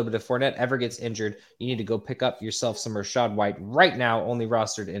workload, but if Fournette ever gets injured, you need to go pick up yourself some Rachaad White right now, only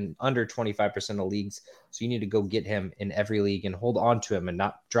rostered in under 25% of leagues. So you need to go get him in every league and hold on to him and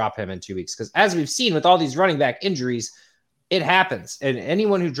not drop him in 2 weeks. Because as we've seen with all these running back injuries, it happens. And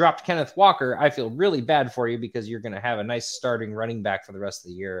anyone who dropped Kenneth Walker, I feel really bad for you because you're going to have a nice starting running back for the rest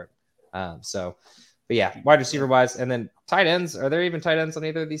of the year. But yeah, wide receiver wise, and then tight ends. Are there even tight ends on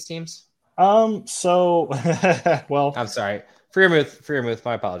either of these teams? So, well, I'm sorry. Freermuth,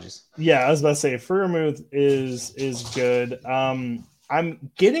 my apologies. Yeah, I was about to say Freermuth is good.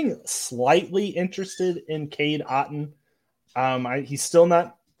 I'm getting slightly interested in Cade Otton. He's still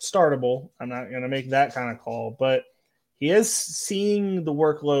not startable. I'm not going to make that kind of call, but he is seeing the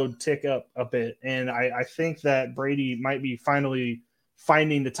workload tick up a bit, and I think that Brady might be finally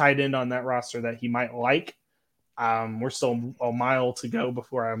finding the tight end on that roster that he might like. We're still a mile to go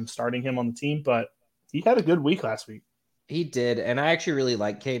before I'm starting him on the team, but he had a good week last week. He did, and I actually really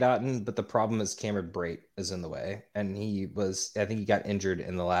like Cade Otton, but the problem is Cameron Brate is in the way, and I think he got injured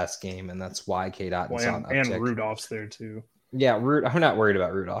in the last game, and that's why Cade Otton's on uptick. And Rudolph's there too. Yeah, I'm not worried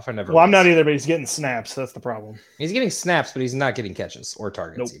about Rudolph. I'm not either, but he's getting snaps. That's the problem. He's getting snaps, but he's not getting catches or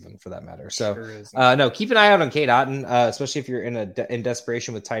targets, even for that matter. So, sure no, keep an eye out on Cade Otton, especially if you're in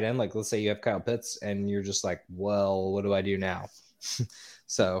desperation with tight end. Like, let's say you have Kyle Pitts, and you're just like, well, what do I do now?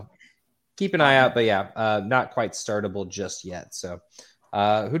 So, keep an eye out, but yeah, not quite startable just yet. So,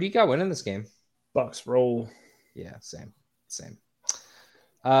 who do you got winning this game? Bucks roll. Yeah, same.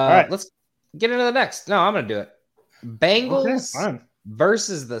 All right, let's get into the next. No, I'm gonna do it. Bengals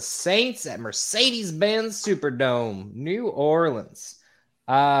versus the Saints at Mercedes-Benz Superdome, New Orleans.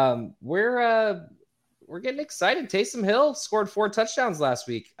 We're getting excited. Taysom Hill scored 4 touchdowns last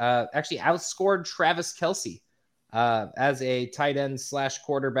week. Actually outscored Travis Kelce as a tight end /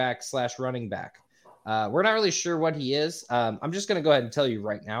 quarterback / running back. We're not really sure what he is. I'm just going to go ahead and tell you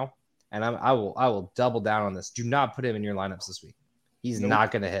right now, and I will double down on this. Do not put him in your lineups this week. He's not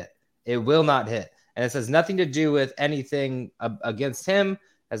going to hit. It will not hit. And this has nothing to do with anything against him.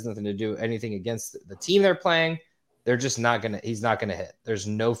 Has nothing to do with anything against the team they're playing. They're just not going to – he's not going to hit. There's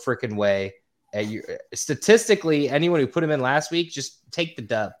no freaking way. Statistically, anyone who put him in last week, just take the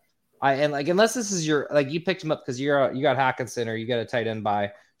dub. Unless this is your – like you picked him up because you got Hockenson or you got a tight end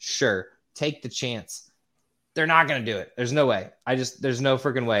by, sure, take the chance. They're not going to do it. There's no way. There's no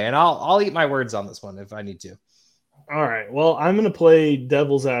freaking way. And I'll eat my words on this one if I need to. All right. Well, I'm going to play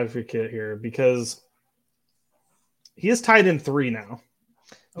devil's advocate here because he is tied in 3 now.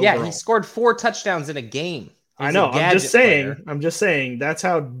 Overall. Yeah, he scored 4 touchdowns in a game. I know. I'm just saying that's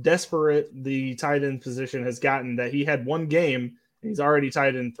how desperate the tight end position has gotten, that he had 1 game and he's already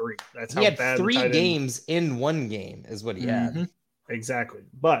tied in 3. That's how bad 3 games in 1 game is what he had. Exactly.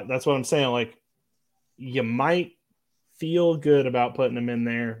 But that's what I'm saying. Like, you might feel good about putting him in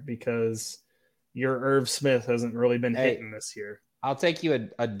there because your Irv Smith hasn't really been hitting this year. I'll take you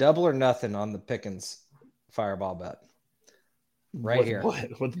a double or nothing on the Pickens fireball bet. Here.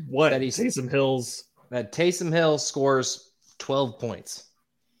 With what? That Taysom Hill scores 12 points.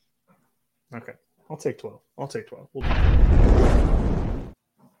 Okay. I'll take 12.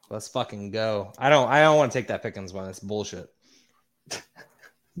 Let's fucking go. I don't want to take that Pickens one. It's bullshit.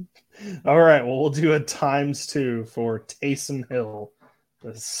 All right. Well, we'll do a ×2 for Taysom Hill.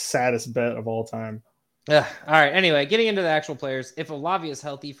 The saddest bet of all time. All right. Anyway, getting into the actual players. If Olave is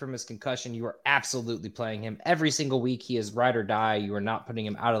healthy from his concussion, you are absolutely playing him every single week. He is ride or die. You are not putting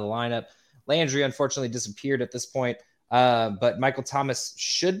him out of the lineup. Landry unfortunately disappeared at this point, but Michael Thomas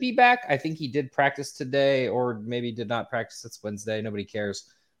should be back. I think he did practice today, or maybe did not practice. It's Wednesday. Nobody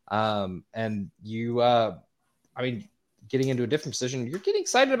cares. And you, getting into a different position, you're getting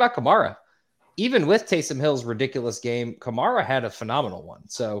excited about Kamara. Even with Taysom Hill's ridiculous game, Kamara had a phenomenal one.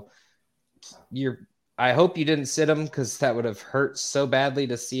 So I hope you didn't sit him because that would have hurt so badly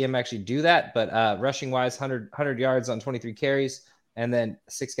to see him actually do that. But rushing wise, 100 yards on 23 carries and then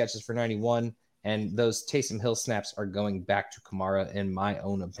 6 catches for 91. And those Taysom Hill snaps are going back to Kamara in my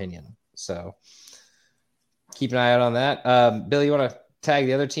own opinion. So keep an eye out on that. Billy, you want to tag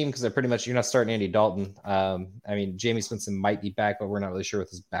the other team? Because you're not starting Andy Dalton. Jameis Winston might be back, but we're not really sure with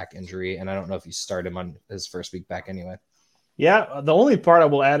his back injury. And I don't know if you start him on his first week back anyway. Yeah. The only part I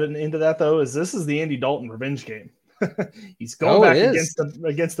will add into that, though, is this is the Andy Dalton revenge game. He's going back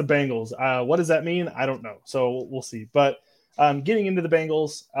against the Bengals. What does that mean? I don't know. So we'll see. But getting into the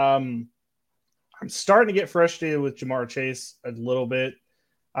Bengals, I'm starting to get frustrated with Ja'Marr Chase a little bit.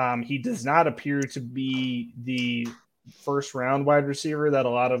 He does not appear to be the first round wide receiver that a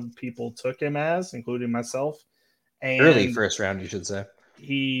lot of people took him as, including myself. And early first round, you should say.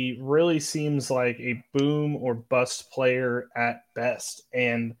 He really seems like a boom or bust player at best.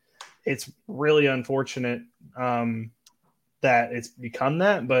 And it's really unfortunate that it's become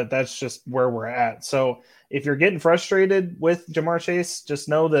that, but that's just where we're at. So if you're getting frustrated with Ja'Marr Chase, just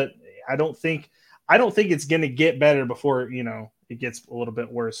know that I don't think it's going to get better before, it gets a little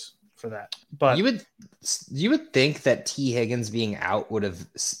bit worse for that. But you would think that T Higgins being out would have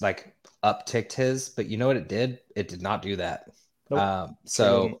upticked his, but you know what it did? It did not do that. Nope.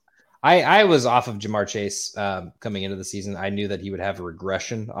 So I was off of Ja'Marr Chase coming into the season. I knew that he would have a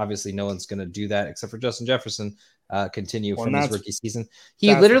regression. Obviously, no one's going to do that except for Justin Jefferson. Continue from his rookie season.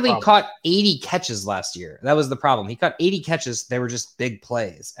 He literally caught 80 catches last year. That was the problem. He caught 80 catches. They were just big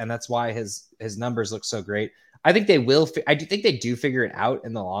plays, and that's why his numbers look so great. I think they will. I do think they do figure it out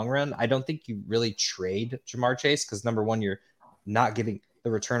in the long run. I don't think you really trade Ja'Marr Chase because, number one, you're not getting the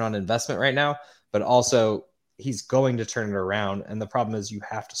return on investment right now, but also he's going to turn it around. And the problem is you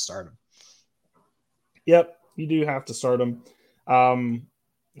have to start him. Yep, you do have to start him.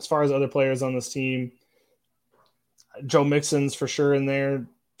 As far as other players on this team, Joe Mixon's for sure in there.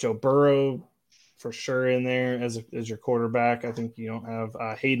 Joe Burrow for sure in there as your quarterback. I think you don't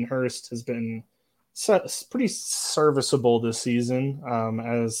have Hayden Hurst has been pretty serviceable this season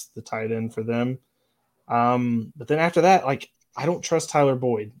as the tight end for them. But then after that, like, I don't trust Tyler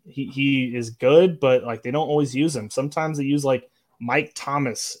Boyd. He is good, but like they don't always use him. Sometimes they use like Mike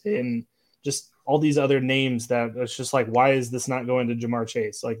Thomas and just all these other names that it's just like, why is this not going to Ja'Marr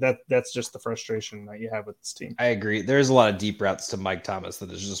Chase? Like that's just the frustration that you have with this team. I agree. There's a lot of deep routes to Mike Thomas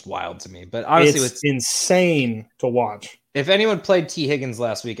that is just wild to me. But honestly, it's insane to watch. If anyone played T. Higgins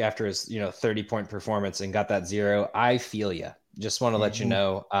last week after his 30-point performance and got that 0, I feel you. Just want to let you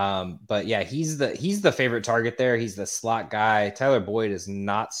know. But yeah, he's the favorite target there. He's the slot guy. Tyler Boyd is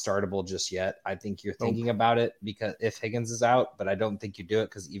not startable just yet. I think you're thinking about it because if Higgins is out, but I don't think you do it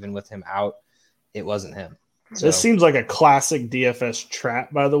because even with him out, it wasn't him. So, this seems like a classic DFS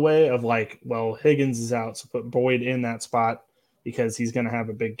trap, by the way, of like, well, Higgins is out, so put Boyd in that spot because he's going to have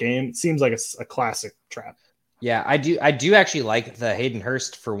a big game. It seems like a classic trap. Yeah, I do actually like the Hayden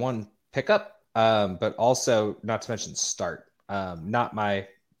Hurst for one pickup, but also not to mention start. Not my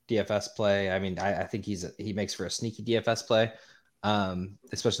DFS play. I mean, I think he makes for a sneaky DFS play,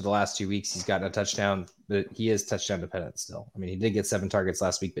 especially the last 2 weeks. He's gotten a touchdown, but he is touchdown dependent still. I mean, he did get 7 targets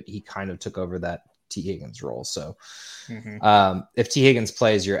last week, but he kind of took over that T. Higgins role. So if T. Higgins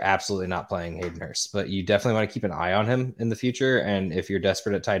plays, you're absolutely not playing Hayden Hurst, but you definitely want to keep an eye on him in the future. And if you're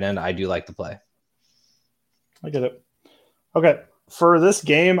desperate at tight end, I do like the play. I get it. Okay. For this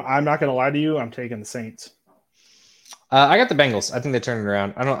game, I'm not going to lie to you. I'm taking the Saints. I got the Bengals. I think they turn it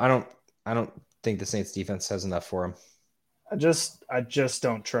around. I don't think the Saints defense has enough for them. I just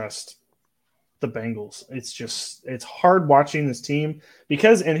don't trust the Bengals. It's hard watching this team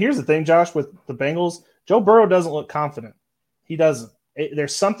because, and here's the thing, Josh, with the Bengals, Joe Burrow doesn't look confident. He doesn't.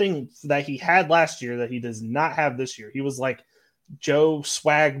 There's something that he had last year that he does not have this year. He was like Joe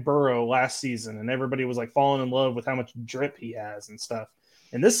Swag Burrow last season, and everybody was like falling in love with how much drip he has and stuff.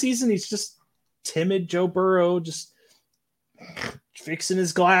 And this season, he's just timid Joe Burrow, just fixing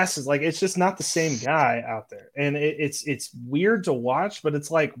his glasses. Like, it's just not the same guy out there. And it's weird to watch, but it's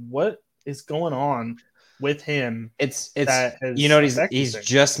like, what is going on with him? It's he's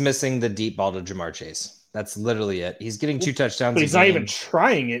just missing the deep ball to Ja'Marr Chase. That's literally it. He's getting 2 touchdowns. But he's not even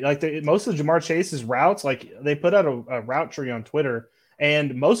trying it. Like most of Ja'Marr Chase's routes, like they put out a route tree on Twitter,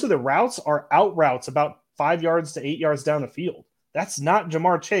 and most of the routes are out routes about 5 yards to 8 yards down the field. That's not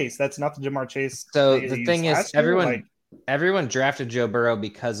Ja'Marr Chase. That's not the Ja'Marr Chase. So the thing is, everyone drafted Joe Burrow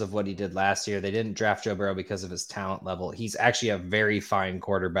because of what he did last year. They didn't draft Joe Burrow because of his talent level. He's actually a very fine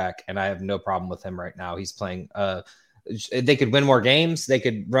quarterback, and I have no problem with him right now. He's playing they could win more games. They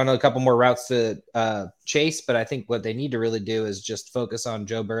could run a couple more routes to Chase, but I think what they need to really do is just focus on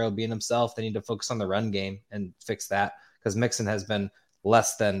Joe Burrow being himself. They need to focus on the run game and fix that because Mixon has been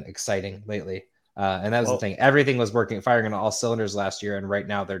less than exciting lately. And that was the thing. Everything was firing on all cylinders last year, and right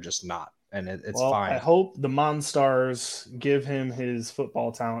now they're just not. And it's fine. I hope the Monstars give him his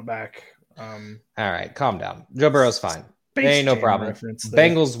football talent back. All right, calm down. Joe Burrow's fine. Ain't no problem.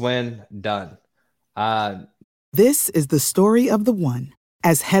 Bengals win. Done. This is the story of the one.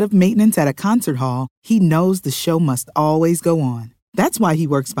 As head of maintenance at a concert hall, he knows the show must always go on. That's why he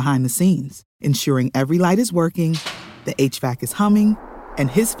works behind the scenes, ensuring every light is working, the HVAC is humming, and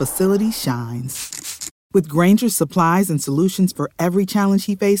his facility shines. With Grainger's supplies and solutions for every challenge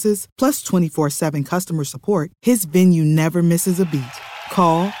he faces, plus 24/7 customer support, his venue never misses a beat.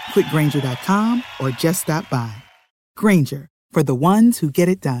 Call quickgrainger.com or just stop by. Grainger, for the ones who get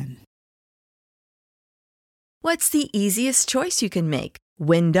it done. What's the easiest choice you can make?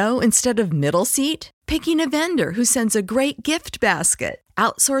 Window instead of middle seat? Picking a vendor who sends a great gift basket?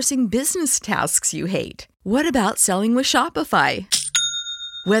 Outsourcing business tasks you hate? What about selling with Shopify?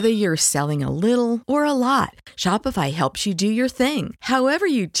 Whether you're selling a little or a lot, Shopify helps you do your thing, however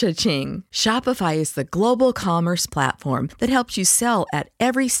you cha-ching. Shopify is the global commerce platform that helps you sell at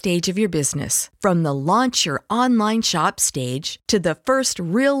every stage of your business. From the launch your online shop stage to the first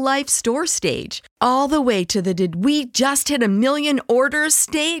real-life store stage, all the way to the did we just hit 1 million orders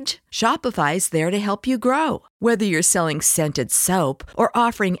stage. Shopify's there to help you grow. Whether you're selling scented soap or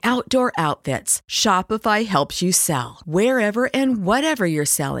offering outdoor outfits, Shopify helps you sell. Wherever and whatever you're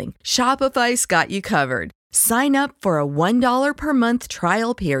selling, Shopify's got you covered. Sign up for a $1 per month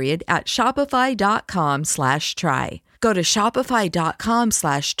trial period at shopify.com/try. Go to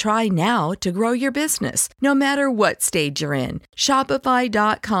shopify.com/try now to grow your business, no matter what stage you're in.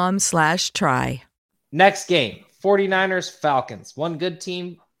 Shopify.com/try. Next game, 49ers, Falcons. One good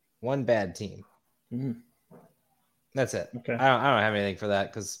team, one bad team. Mm. That's it. Okay. I don't have anything for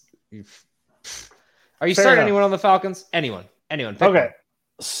that because are you Fair starting enough. anyone on the Falcons? Anyone. Pick Okay. one.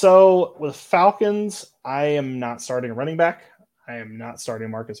 So with Falcons, I am not starting a running back. I am not starting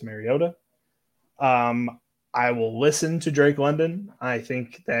Marcus Mariota. I will listen to Drake London. I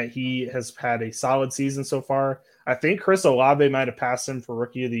think that he has had a solid season so far. I think Chris Olave might have passed him for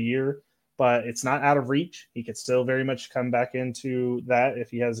Rookie of the Year, but it's not out of reach. He could still very much come back into that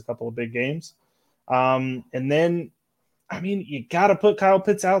if he has a couple of big games. And then, I mean, you got to put Kyle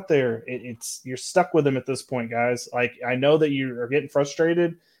Pitts out there. You're stuck with him at this point, guys. Like, I know that you are getting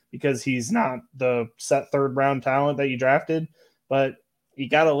frustrated because he's not the set third round talent that you drafted, but you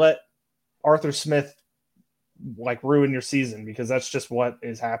got to let Arthur Smith like ruin your season because that's just what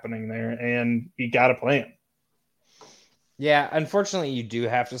is happening there, and you got to play him. Yeah, unfortunately, you do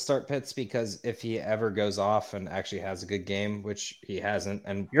have to start Pitts because if he ever goes off and actually has a good game, which he hasn't,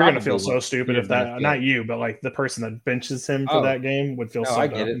 and You're going to feel so stupid if that, not you, but like the person that benches him for that game would feel so I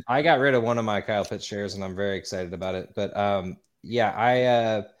dumb. get it. I got rid of one of my Kyle Pitts shares, and I'm very excited about it. But yeah,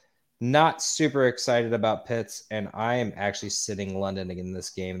 I not super excited about Pitts, and I am actually sitting London in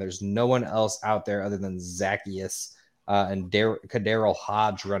this game. There's no one else out there other than Zacchaeus and Kadarrell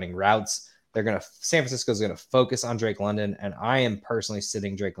Hodge running routes. San Francisco is going to focus on Drake London, and I am personally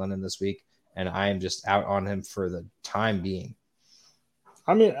sitting Drake London this week, and I am just out on him for the time being.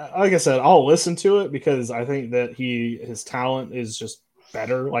 I mean, like I said, I'll listen to it because I think that his talent is just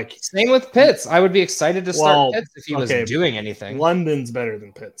better. Like, same with Pitts. I would be excited to start Pitts if he was doing anything. London's better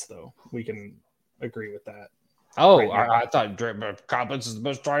than Pitts, though. We can agree with that. Oh, right, I thought Kyle Pitts is the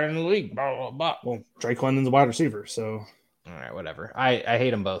best tight end in the league. Blah, blah, blah. Well, Drake London's a wide receiver, so. All right, whatever. I hate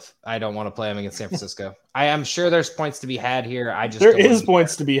them both. I don't want to play them against San Francisco. I am sure there's points to be had here. There is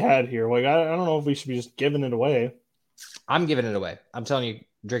points to be had here. Like, I don't know if we should be just giving it away. I'm giving it away. I'm telling you,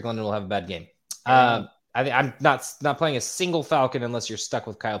 Drake London will have a bad game. I'm not playing a single Falcon unless you're stuck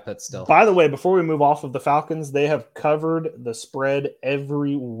with Kyle Pitts still. By the way, before we move off of the Falcons, they have covered the spread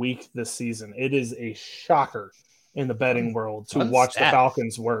every week this season. It is a shocker in the betting world to watch the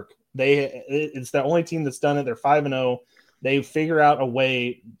Falcons work. It's the only team that's done it. They're 5-0. They figure out a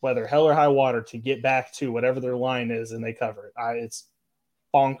way, whether hell or high water, to get back to whatever their line is, and they cover it. It's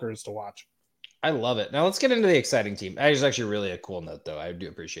bonkers to watch. I love it. Now let's get into the exciting team. That is actually really a cool note, though. I do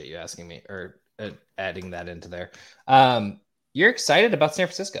appreciate you asking me or adding that into there. You're excited about San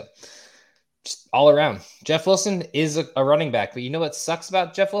Francisco. Just all around. Jeff Wilson is a running back, but you know what sucks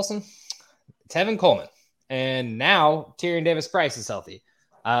about Jeff Wilson? Tevin Coleman. And now Tyrion Davis-Price is healthy.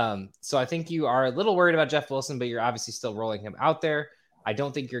 So I think you are a little worried about Jeff Wilson, but you're obviously still rolling him out there. I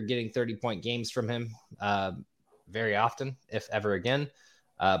don't think you're getting 30-point games from him very often, if ever again.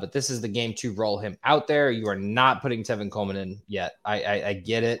 But this is the game to roll him out there. You are not putting Tevin Coleman in yet. I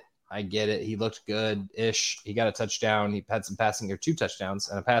get it. I get it. He looked good-ish. He got a touchdown. He had some passing or 2 touchdowns,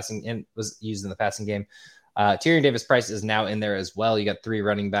 and a passing and was used in the passing game. Tyrion Davis-Price is now in there as well. You got 3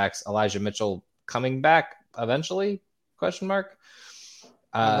 running backs. Elijah Mitchell coming back eventually? ?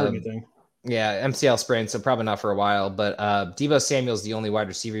 Yeah, MCL sprain, so probably not for a while. But Deebo Samuel's the only wide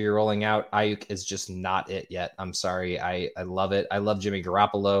receiver you're rolling out. Ayuk is just not it yet. I'm sorry. I love it. I love Jimmy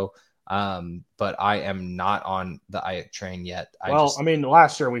Garoppolo, but I am not on the Ayuk train yet. I mean,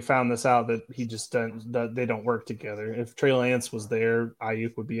 last year we found this out that they don't work together. If Trey Lance was there,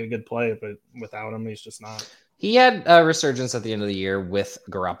 Ayuk would be a good play, but without him, he's just not. He had a resurgence at the end of the year with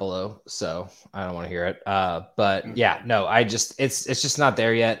Garoppolo, so I don't want to hear it. But yeah, no, it's just not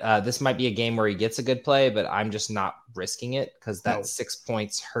there yet. This might be a game where he gets a good play, but I'm just not risking it because that 6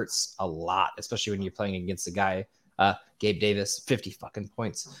 points hurts a lot, especially when you're playing against a guy, Gabe Davis, 50 fucking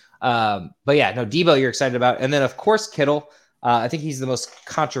points. But yeah, no, Deebo you're excited about. And then, of course, Kittle. I think he's the most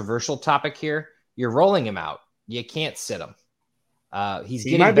controversial topic here. You're rolling him out. You can't sit him.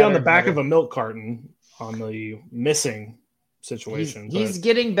 He might be on the back of a milk carton on the missing situation. He's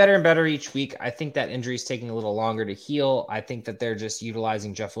getting better and better each week. I think that injury is taking a little longer to heal. I think that they're just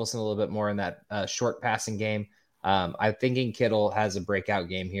utilizing Jeff Wilson a little bit more in that short passing game. I'm thinking Kittle has a breakout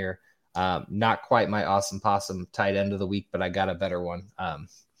game here. Not quite my awesome possum tight end of the week, but I got a better one.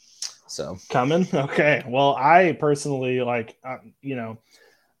 So coming. Okay. Well, I personally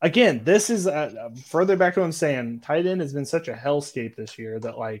again, this is further back to what I'm saying. Tight end has been such a hellscape this year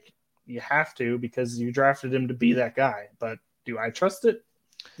that like you have to because you drafted him to be that guy. But do I trust it?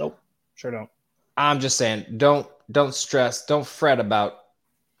 Nope, sure don't. I'm just saying, don't stress, don't fret about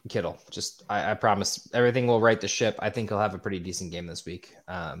Kittle. Just I promise everything will right the ship. I think he'll have a pretty decent game this week.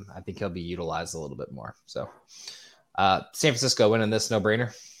 I think he'll be utilized a little bit more. So San Francisco winning this, no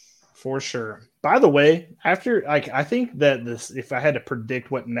brainer. For sure. By the way, after I think that this, if I had to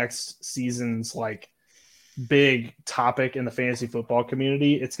predict what next season's like big topic in the fantasy football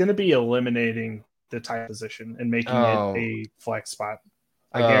community, it's going to be eliminating the tight position and making it a flex spot.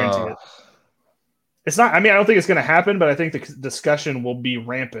 I guarantee it. It's not. I mean, I don't think it's going to happen, but I think the discussion will be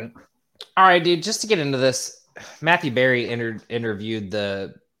rampant. All right, dude. Just to get into this, Matthew Berry interviewed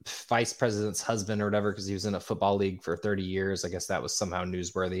the vice president's husband or whatever because he was in a football league for 30 years. I guess that was somehow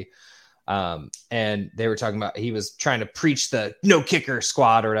newsworthy. And they were talking about he was trying to preach the no kicker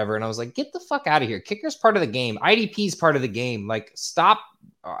squad or whatever. And I was like, get the fuck out of here. Kicker's part of the game. IDP is part of the game. Like, stop.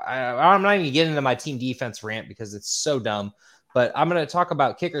 I'm not even getting into my team defense rant because it's so dumb. But I'm going to talk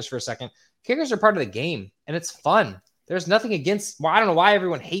about kickers for a second. Kickers are part of the game, and it's fun. There's nothing against. Well, I don't know why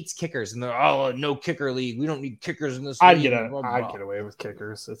everyone hates kickers, and they're no kicker league. We don't need kickers in this league. I'd get away with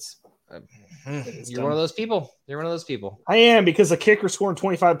kickers. You're one of those people. You're one of those people. I am, because a kicker scoring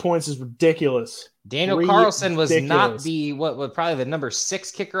 25 points is ridiculous. Daniel Carlson was not the probably the number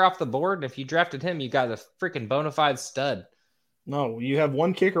 6 kicker off the board. And if you drafted him, you got a freaking bona fide stud. No, you have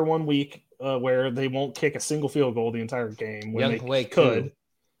one kicker 1 week where they won't kick a single field goal the entire game when they could.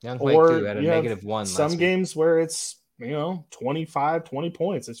 Young Hui had a -1. Some games where it's 25, 20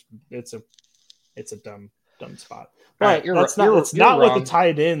 points. It's a dumb spot. But that's not what the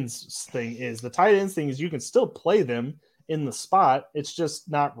tight ends thing is. The tight ends thing is you can still play them in the spot. It's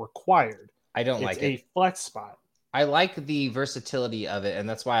just not required. I don't like it. It's a flex spot. I like the versatility of it, and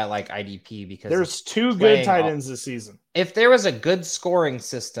that's why I like IDP because there's 2 good tight ends this season. If there was a good scoring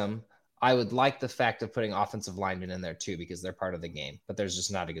system, I would like the fact of putting offensive linemen in there too because they're part of the game. But there's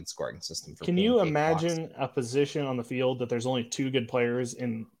just not a good scoring system. Can you imagine a position on the field that there's only 2 good players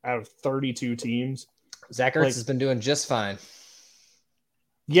out of 32 teams? Zach Ertz has been doing just fine.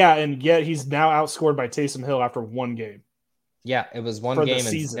 Yeah, and yet he's now outscored by Taysom Hill after 1 game. Yeah, it was 1 game.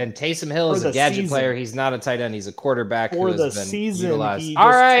 And Taysom Hill is a gadget player. He's not a tight end. He's a quarterback who has been utilized. All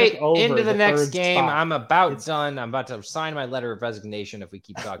right, into the next game. I'm about done. I'm about to sign my letter of resignation if we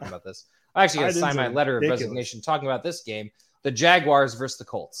keep talking about this. I'm actually going to sign my letter of resignation talking about this game, the Jaguars versus the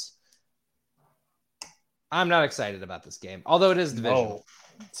Colts. I'm not excited about this game, although it is divisional.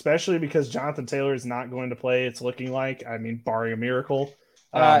 No, especially because Jonathan Taylor is not going to play, it's looking like. I mean, barring a miracle.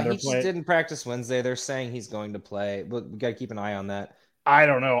 He just didn't practice Wednesday. They're saying he's going to play, but we got to keep an eye on that. I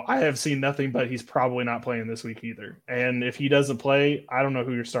don't know. I have seen nothing, but he's probably not playing this week either. And if he doesn't play, I don't know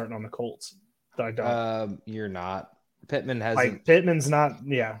who you're starting on the Colts. I don't. You're not. Pittman hasn't. Pittman's not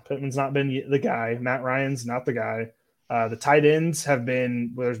been the guy. Matt Ryan's not the guy. The tight ends have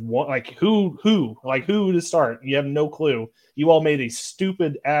been. There's one who to start. You have no clue. You all made a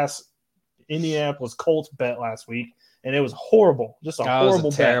stupid ass Indianapolis Colts bet last week, and it was horrible. Just a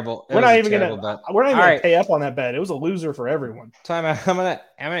horrible bet. We're not even gonna pay up on that bet. It was a loser for everyone. Time out. I'm gonna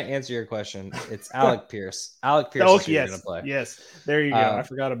answer your question. It's Alec Pierce. Alec Pierce is going to play. Yes, there you go. I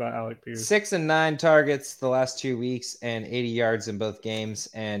forgot about Alec Pierce. 6 and 9 targets the last 2 weeks and 80 yards in both games,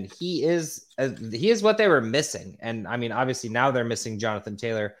 and he is what they were missing. And I mean, obviously now they're missing Jonathan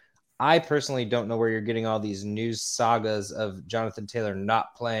Taylor. I personally don't know where you're getting all these news sagas of Jonathan Taylor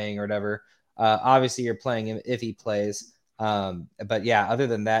not playing or whatever. Obviously, you're playing him if he plays. But yeah, other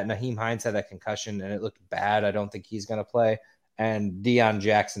than that, Naheem Hines had that concussion and it looked bad. I don't think he's going to play. And Deion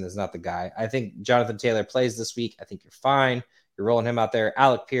Jackson is not the guy. I think Jonathan Taylor plays this week. I think you're fine. You're rolling him out there.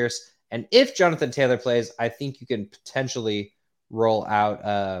 Alec Pierce. And if Jonathan Taylor plays, I think you can potentially roll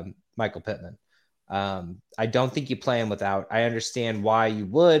out Michael Pittman. I don't think you play him without. I understand why you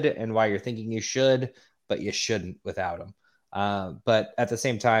would and why you're thinking you should, but you shouldn't without him. But at the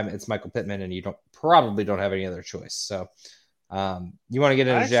same time, it's Michael Pittman, and you probably don't have any other choice. So, you want to get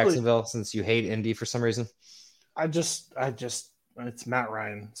into Jacksonville since you hate Indy for some reason? I just, it's Matt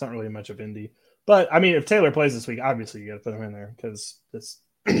Ryan. It's not really much of Indy, but I mean, if Taylor plays this week, obviously you got to put him in there because it's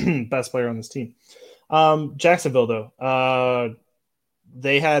best player on this team. Jacksonville though,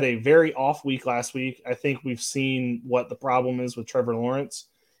 they had a very off week last week. I think we've seen what the problem is with Trevor Lawrence.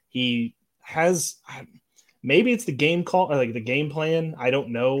 He has. Maybe it's the game call, like the game plan. I don't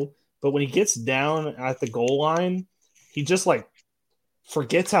know. But when he gets down at the goal line, he just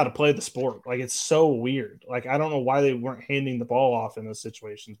forgets how to play the sport. It's so weird. I don't know why they weren't handing the ball off in those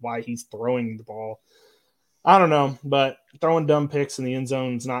situations, why he's throwing the ball. I don't know, but throwing dumb picks in the end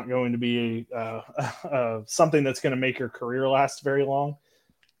zone is not going to be something that's going to make your career last very long.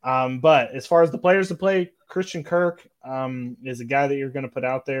 But as far as the players to play, Christian Kirk is a guy that you're going to put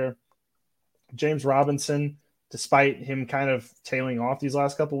out there. James Robinson, despite him kind of tailing off these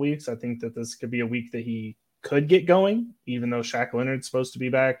last couple weeks, I think that this could be a week that he could get going, even though Shaq Leonard's supposed to be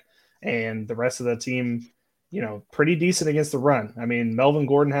back and the rest of the team, pretty decent against the run. I mean, Melvin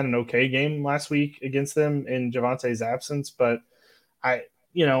Gordon had an okay game last week against them in Javante's absence, but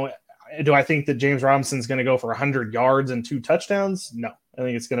do I think that James Robinson's going to go for 100 yards and 2 touchdowns? No, I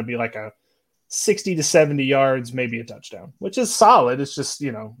think it's going to be like a 60 to 70 yards, maybe a touchdown, which is solid. It's just,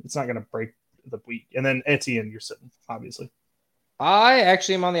 it's not going to break the week. And then Etienne, you're sitting, obviously. I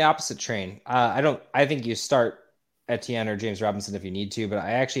actually am on the opposite train. I think you start Etienne or James Robinson if you need to, but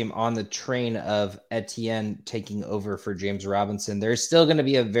I actually am on the train of Etienne taking over for James Robinson. There's still going to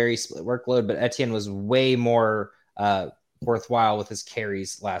be a very split workload, but Etienne was way more worthwhile with his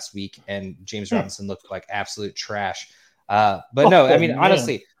carries last week, and James Robinson looked like absolute trash.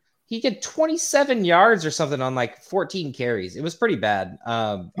 Honestly, he get 27 yards or something on like 14 carries. It was pretty bad.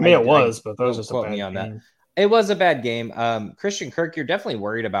 But that was just a bad game. That. It was a bad game. Christian Kirk, you're definitely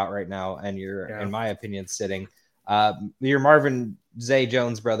worried about right now, and you're, in my opinion, sitting. Your Marvin Zay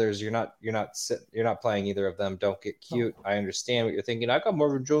Jones brothers, you're not playing either of them. Don't get cute. I understand what you're thinking. I got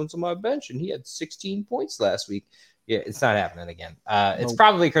Marvin Jones on my bench, and he had 16 points last week. Yeah, it's not happening again. It's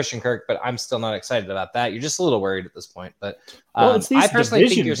probably Christian Kirk, but I'm still not excited about that. You're just a little worried at this point. But it's these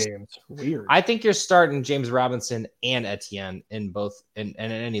division games. Weird. I think you're starting James Robinson and Etienne in both in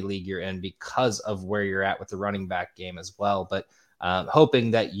any league you're in because of where you're at with the running back game as well. But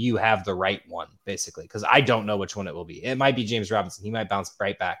hoping that you have the right one, basically, because I don't know which one it will be. It might be James Robinson. He might bounce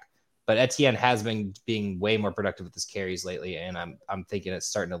right back. But Etienne has been being way more productive with his carries lately, and I'm thinking it's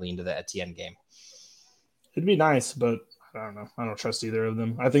starting to lean to the Etienne game. It'd be nice, but I don't know. I don't trust either of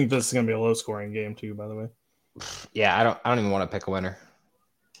them. I think this is going to be a low-scoring game too, by the way. Yeah, I don't even want to pick a winner.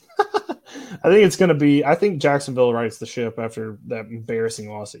 I think it's going to be – I think Jacksonville rights the ship after that embarrassing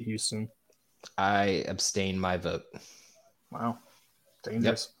loss at Houston. I abstain my vote. Wow.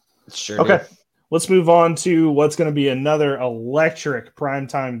 Dangerous. Yep, sure. Okay. Let's move on to what's going to be another electric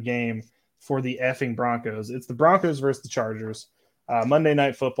primetime game for the effing Broncos. It's the Broncos versus the Chargers. Monday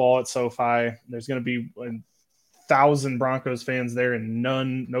Night Football at SoFi. There's going to be 1,000 Broncos fans there and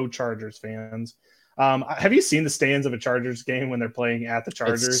no Chargers fans. Have you seen the stands of a Chargers game when they're playing at the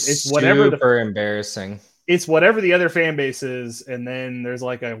Chargers? It's whatever super embarrassing. It's whatever the other fan base is, and then there's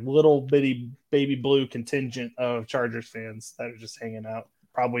like a little bitty baby blue contingent of Chargers fans that are just hanging out.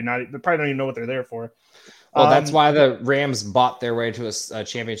 They probably don't even know what they're there for. Well, that's why the Rams bought their way to a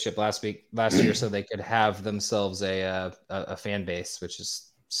championship last year, so they could have themselves a fan base, which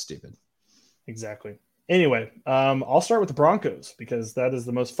is stupid. Exactly. Anyway, I'll start with the Broncos because that is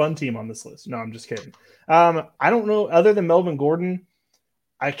the most fun team on this list. No, I'm just kidding. I don't know. Other than Melvin Gordon,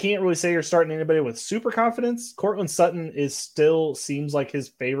 I can't really say you're starting anybody with super confidence. Courtland Sutton seems like his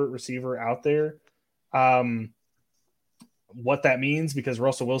favorite receiver out there. What that means, because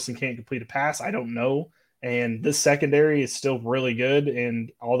Russell Wilson can't complete a pass, I don't know. And this secondary is still really good.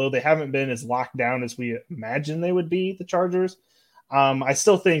 And although they haven't been as locked down as we imagine they would be, the Chargers, I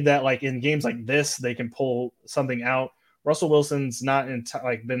still think that like in games like this, they can pull something out. Russell Wilson's not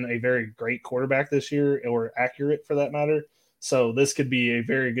been a very great quarterback this year, or accurate for that matter. So this could be a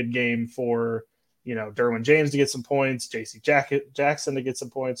very good game for, Derwin James to get some points, J.C. Jackson to get some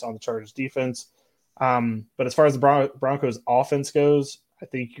points on the Chargers defense. But as far as the Broncos offense goes, I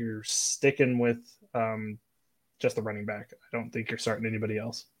think you're sticking with just the running back. I don't think you're starting anybody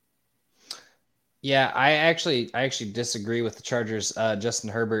else. Yeah, I actually disagree with the Chargers.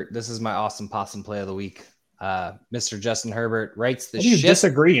 Justin Herbert, this is my awesome possum play of the week. Mr. Justin Herbert writes the shit. You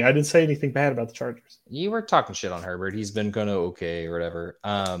disagree. I didn't say anything bad about the Chargers. You were talking shit on Herbert. He's been kind of okay or whatever.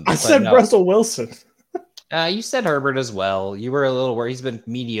 I said Russell Wilson. You said Herbert as well. You were a little worried. He's been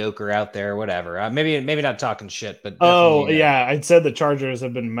mediocre out there, whatever. Maybe not talking shit, but yeah, I said the Chargers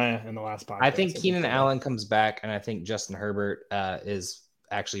have been meh in the last podcast. I think Keenan Allen comes back, and I think Justin Herbert is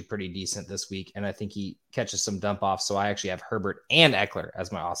actually pretty decent this week, and I think he catches some dump off. So I actually have Herbert and Eckler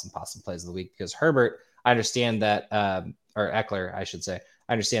as my awesome possum plays of the week, because Herbert, I understand that, or Eckler, I should say,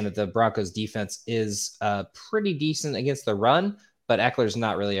 I understand that the Broncos defense is pretty decent against the run, but Eckler's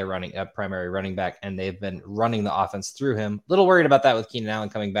not really a primary running back, and they've been running the offense through him. A little worried about that with Keenan Allen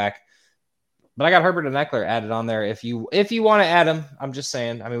coming back, but I got Herbert and Eckler added on there. If you want to add them, I'm just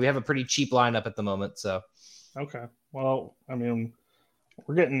saying. I mean, we have a pretty cheap lineup at the moment, so. Okay. Well, I mean,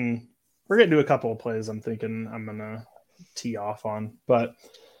 we're getting to a couple of plays I'm thinking I'm gonna tee off on, but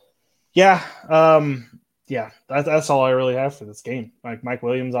yeah, yeah, that's all I really have for this game. Like Mike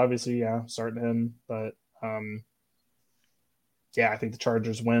Williams, obviously, yeah, starting him, but yeah, I think the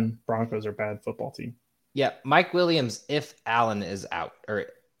Chargers win. Broncos are a bad football team. Yeah, Mike Williams, if Allen is out,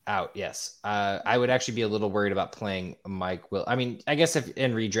 yes. I would actually be a little worried about playing Mike Will. I mean, I guess if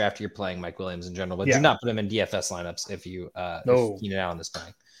in redraft you're playing Mike Williams in general, but do not put him in DFS lineups if Keenan Allen is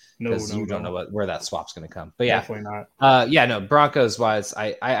playing. Because you don't know where that swap's going to come. But yeah, definitely not. Broncos wise,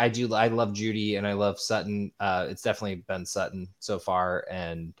 I love Judy and I love Sutton. It's definitely been Sutton so far,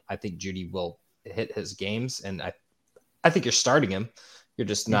 and I think Judy will hit his games, and I think you're starting him. You're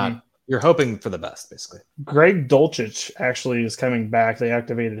just not. You're hoping for the best, basically. Greg Dulcich actually is coming back. They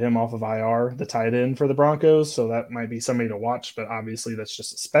activated him off of IR, the tight end for the Broncos, so that might be somebody to watch. But obviously, that's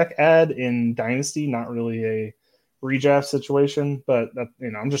just a spec ad in Dynasty, not really a redraft situation. But that,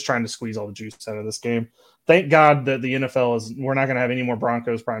 I'm just trying to squeeze all the juice out of this game. Thank God that the NFL we're not going to have any more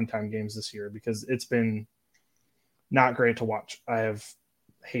Broncos primetime games this year, because it's been not great to watch. I have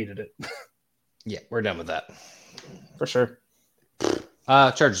hated it. Yeah, we're done with that. For sure.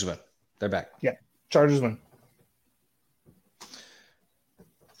 Chargers win. They're back. Yeah, Chargers win.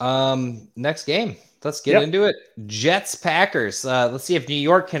 Next game. Let's get into it. Jets Packers. Let's see if New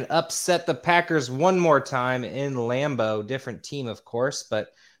York can upset the Packers one more time in Lambeau. Different team, of course, but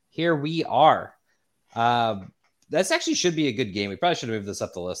here we are. This actually should be a good game. We probably should move this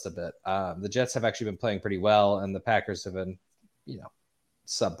up the list a bit. The Jets have actually been playing pretty well, and the Packers have been,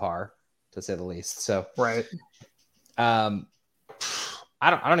 subpar, to say the least. So, right. I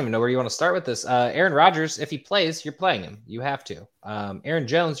don't even know where you want to start with this. Aaron Rodgers, if he plays, you're playing him. You have to. Aaron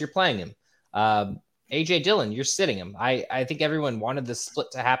Jones, you're playing him. AJ Dillon, you're sitting him. I think everyone wanted this split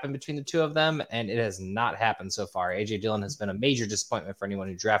to happen between the two of them, and it has not happened so far. AJ Dillon has been a major disappointment for anyone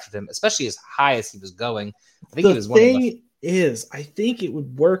who drafted him, especially as high as he was going. I think I think it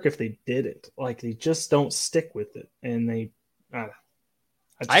would work if they did it. Like, they just don't stick with it, and I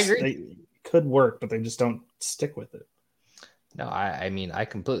agree. They could work, but they just don't stick with it. No, I mean, I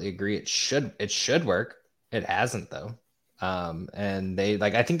completely agree. It should work. It hasn't, though. And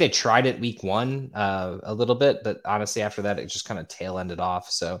I think they tried it week 1 a little bit, but honestly, after that, it just kind of tail ended off.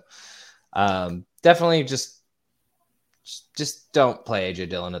 So definitely just don't play AJ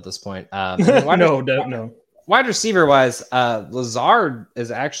Dillon at this point. No. Wide receiver wise, Lazard has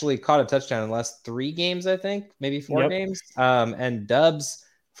actually caught a touchdown in the last 3 games, I think, maybe 4 games. And Dubs,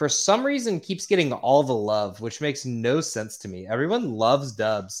 for some reason, keeps getting all the love, which makes no sense to me. Everyone loves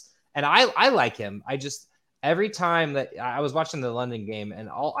Dubs, and I like him. Every time that I was watching the London game, and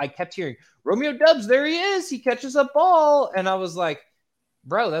I kept hearing Romeo Dubs, there he is. He catches a ball, and I was like,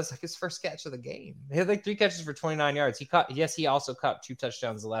 bro, that's like his first catch of the game. He had like 3 catches for 29 yards. He also caught 2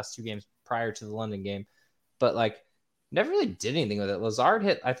 touchdowns the last 2 games prior to the London game, but never really did anything with it. Lazard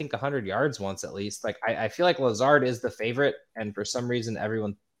hit, I think, 100 yards once at least. I feel like Lazard is the favorite, and for some reason,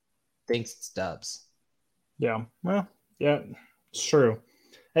 everyone thinks it's Dubs. Yeah, well, yeah, it's true.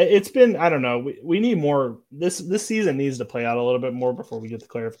 It's been, I don't know. We need more. This season needs to play out a little bit more before we get the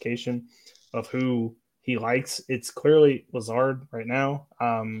clarification of who he likes. It's clearly Lazard right now.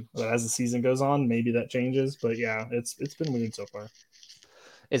 But as the season goes on, maybe that changes. But yeah, it's been weird so far.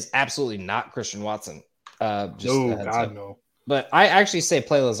 It's absolutely not Christian Watson. No. But I actually say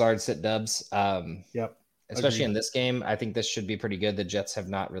play Lazard, sit Dubs. Yep. Especially in this game, I think this should be pretty good. The Jets have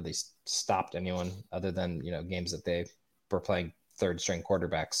not really stopped anyone other than games that they were playing third-string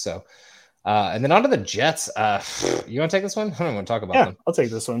quarterbacks. So, and then on to the Jets. You want to take this one? I don't want to talk about them. I'll take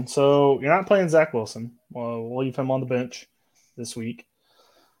this one. So you're not playing Zach Wilson. Well, we'll leave him on the bench this week.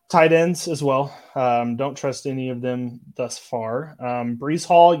 Tight ends as well. Don't trust any of them thus far. Breece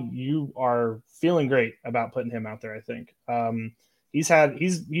Hall, you are feeling great about putting him out there, I think. He's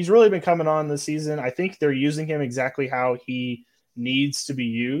really been coming on this season. I think they're using him exactly how he needs to be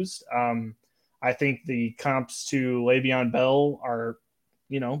used. I think the comps to Le'Veon Bell are,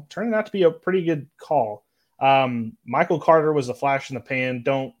 turning out to be a pretty good call. Michael Carter was a flash in the pan.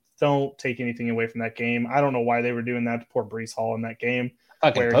 Don't take anything away from that game. I don't know why they were doing that to poor Breece Hall in that game.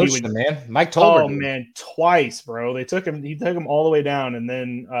 Fucking poached him, man. Mike Tolbert. Oh man, twice, bro. He took him all the way down, and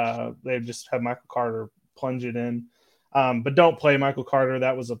then they just had Michael Carter plunge it in. But don't play Michael Carter.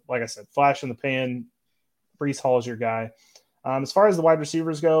 That was like I said, flash in the pan. Breece Hall is your guy. As far as the wide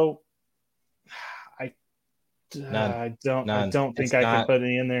receivers go, I don't think I can put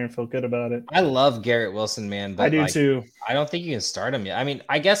any in there and feel good about it. I love Garrett Wilson, man. But I do too. I don't think you can start him yet. I mean,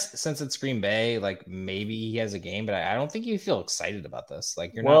 I guess since it's Green Bay, maybe he has a game, but I don't think you feel excited about this.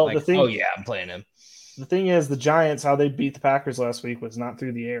 You're not like, oh yeah, I'm playing him. The thing is, the Giants, how they beat the Packers last week was not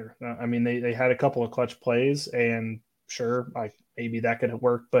through the air. I mean, they had a couple of clutch plays, and sure, maybe that could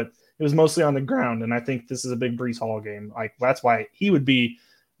work, but it was mostly on the ground. And I think this is a big Breece Hall game. Like, that's why he would be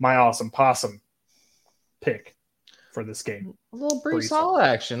my awesome possum pick for this game. A little Breece Hall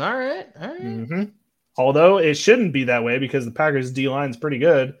action. All right. Mm-hmm. Although it shouldn't be that way because the Packers D line is pretty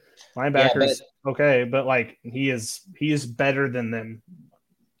good. Linebackers, okay, but like he is better than them,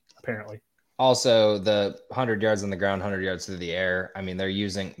 apparently. Also, the 100 yards on the ground, 100 yards through the air. I mean, they're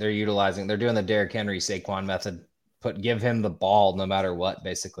doing the Derrick Henry Saquon method. Give him the ball no matter what,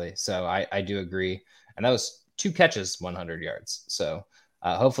 basically. So I do agree. And that was 2 catches, 100 yards. So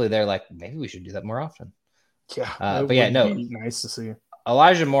hopefully they're like, maybe we should do that more often. Yeah, but yeah, no, nice to see.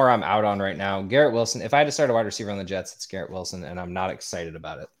 Elijah Moore, I'm out on right now. Garrett Wilson. If I had to start a wide receiver on the Jets, it's Garrett Wilson, and I'm not excited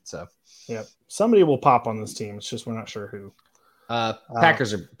about it. So yeah, somebody will pop on this team. It's just we're not sure who.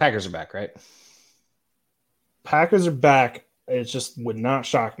 Packers are back, right? Packers are back. It just would not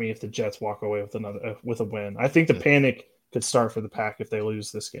shock me if the Jets walk away with a win. I think the panic could start for the Pack if they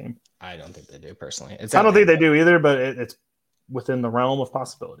lose this game. I don't think they do personally. I don't think they do either, but it's within the realm of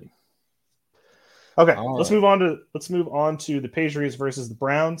possibility. Okay, let's move on to the Patriots versus the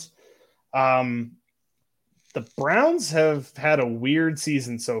Browns. The Browns have had a weird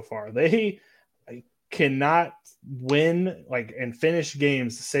season so far. They cannot win and finish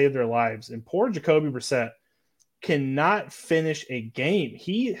games to save their lives. And poor Jacoby Brissett cannot finish a game.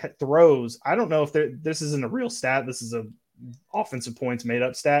 He throws. I don't know if this isn't a real stat. This is a offensive points made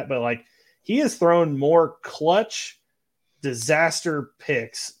up stat, but he has thrown more clutch disaster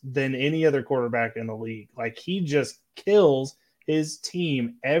picks than any other quarterback in the league. He just kills his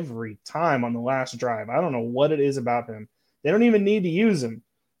team every time on the last drive. I don't know what it is about him. They don't even need to use him.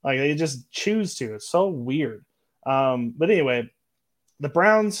 They just choose to. It's so weird. But anyway, the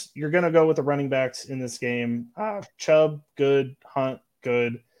Browns, you're going to go with the running backs in this game. Chubb, good. Hunt,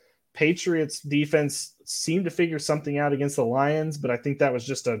 good. Patriots defense seemed to figure something out against the Lions, but I think that was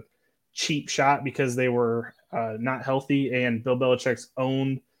just a cheap shot because they were not healthy, and Bill Belichick's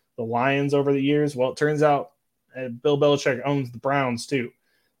owned the Lions over the years. Well, it turns out Bill Belichick owns the Browns too.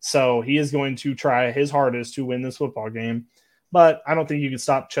 So he is going to try his hardest to win this football game. But I don't think you can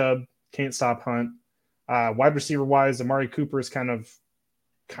stop Chubb. Can't stop Hunt. Wide receiver wise, Amari Cooper is kind of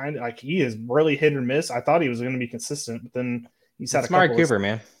he is really hit or miss. I thought he was going to be consistent, but then he's had a couple. Amari Cooper,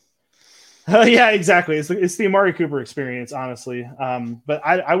 man. Yeah, exactly. It's the Amari Cooper experience, honestly. But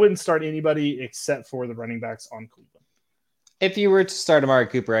I wouldn't start anybody except for the running backs on Cleveland. If you were to start Amari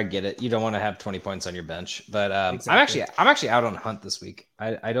Cooper, I get it. You don't want to have 20 points on your bench, but exactly. I'm actually out on Hunt this week.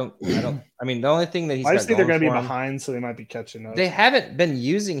 I mean, the only thing that I just think they're going to be behind, so they might be catching up. They haven't been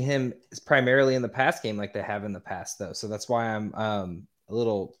using him primarily in the pass game like they have in the past, though. So that's why I'm a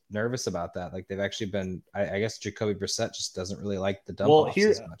little nervous about that. They've actually been. I guess Jacoby Brissett just doesn't really like the dump offs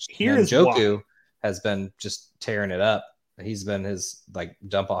as much. Here's Njoku has been just tearing it up. He's been his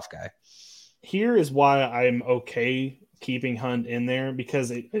dump off guy. Here is why I'm okay keeping Hunt in there,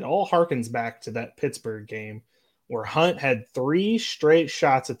 because it all harkens back to that Pittsburgh game where Hunt had 3 straight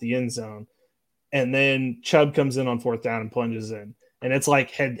shots at the end zone, and then Chubb comes in on 4th down and plunges in. And it's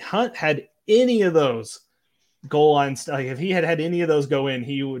had Hunt had any of those goal line stuff, if he had any of those go in,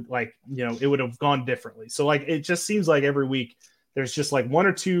 he would it would have gone differently. So it just seems like every week there's just 1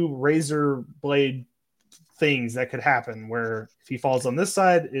 or 2 razor blade things that could happen where if he falls on this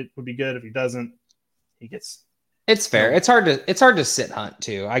side, it would be good. If he doesn't, he gets. It's fair. It's hard to sit Hunt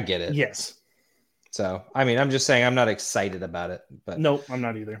too. I get it. Yes. So, I mean, I'm just saying I'm not excited about it, but nope, I'm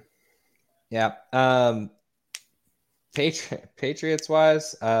not either. Yeah. Patriots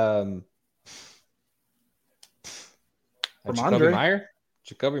wise, Jacoby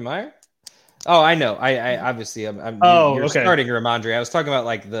Meyer. Oh, I know. I obviously you're starting Ramondre. I was talking about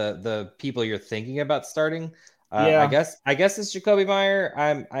the people you're thinking about starting. Yeah. I guess it's Jacoby Meyer.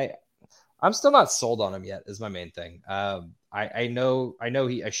 I'm still not sold on him yet, is my main thing. I know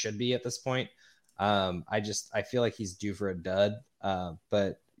I should be at this point. I feel like he's due for a dud.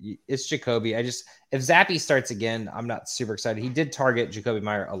 But it's Jacoby. If Zappy starts again, I'm not super excited. He did target Jacoby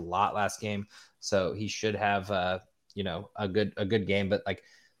Meyer a lot last game, so he should have a good game. But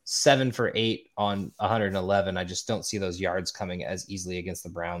 7 for 8 on 111, I just don't see those yards coming as easily against the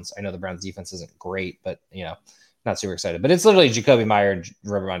Browns. I know the Browns defense isn't great, but not super excited. But it's literally Jacoby Meyer and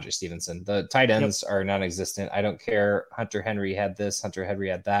Ramondre Stevenson. The tight ends are non-existent. I don't care. Hunter Henry had this. Hunter Henry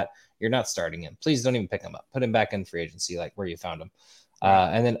had that. You're not starting him. Please don't even pick him up. Put him back in free agency, where you found him.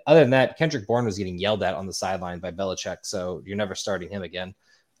 And then other than that, Kendrick Bourne was getting yelled at on the sideline by Belichick, so you're never starting him again.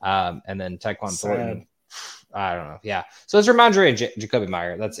 And then Tyquan Thornton. I don't know. Yeah. So it's Ramondre and Jacoby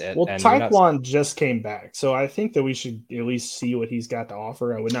Meyer. That's it. Well, Tyquan just came back, so I think that we should at least see what he's got to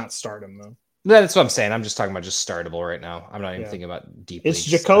offer. I would not start him, though. That's what I'm saying. I'm just talking about just startable right now. I'm not even thinking about deep. It's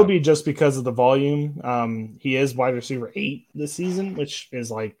Jacoby just because of the volume. He is wide receiver 8 this season, which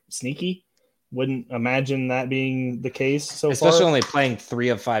is like sneaky. Wouldn't imagine that being the case so far. Especially only playing 3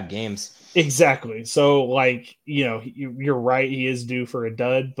 of 5 games. Exactly. So, like, you're right. He is due for a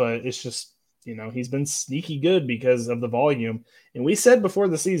dud, but it's just, he's been sneaky good because of the volume. And we said before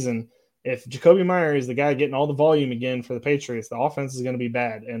the season, if Jacoby Meyer is the guy getting all the volume again for the Patriots, the offense is going to be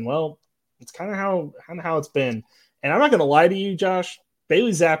bad. And, well, it's kind of how it's been. And I'm not going to lie to you, Josh.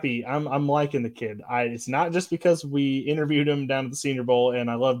 Bailey Zappi, I'm liking the kid. It's not just because we interviewed him down at the Senior Bowl and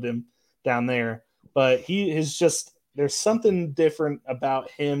I loved him down there, but he is just – there's something different about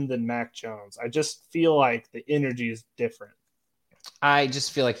him than Mac Jones. I just feel like the energy is different. I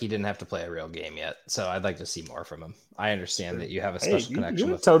just feel like he didn't have to play a real game yet, so I'd like to see more from him. I understand that you have a special connection.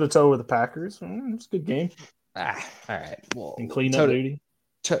 You went toe-to-toe with the Packers. It's a good game. All right. Well, in cleanup duty.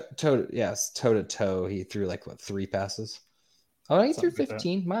 Toe-to-toe. He threw 3 passes. Oh, he threw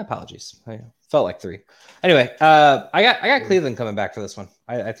 15. Like my apologies. I felt like 3. Anyway, I got Cleveland coming back for this one.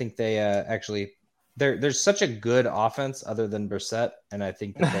 I think they actually there's such a good offense other than Brissett, and I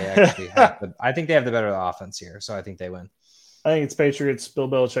think that they actually have I think they have the better offense here, so I think they win. I think it's Patriots. Bill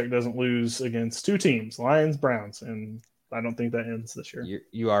Belichick doesn't lose against 2 teams, Lions, Browns, and I don't think that ends this year.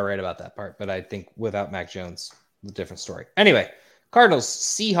 You are right about that part, but I think without Mac Jones, it's a different story. Anyway, Cardinals,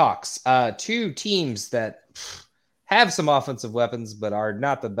 Seahawks, 2 teams that have some offensive weapons, but are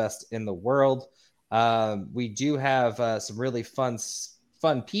not the best in the world. We do have some really fun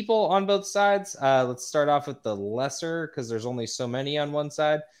people on both sides. Let's start off with the lesser because there's only so many on one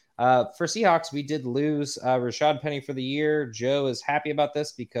side. For Seahawks, we did lose Rashad Penny for the year. Joe is happy about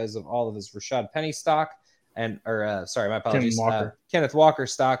this because of all of his Rashad Penny stock my apologies. Kenneth Walker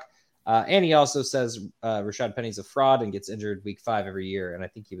stock. And he also says Rashad Penny's a fraud and gets injured week 5 every year. And I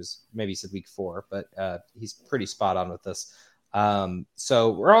think he said week 4, but he's pretty spot on with this.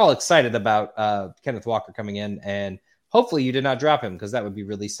 So we're all excited about Kenneth Walker coming in, and hopefully you did not drop him because that would be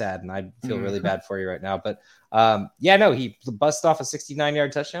really sad. And I feel really bad for you right now. But he busted off a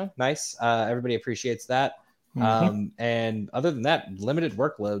 69-yard touchdown. Nice. Everybody appreciates that. And other than that, limited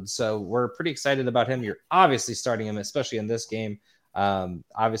workload. So we're pretty excited about him. You're obviously starting him, especially in this game.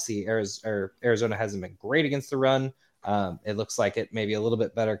 Obviously Arizona hasn't been great against the run. It looks like it may be a little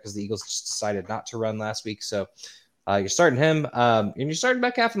bit better because the Eagles just decided not to run last week. So you're starting him, and you're starting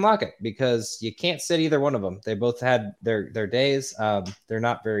Metcalf and Lockett because you can't sit either one of them. They both had their days. They're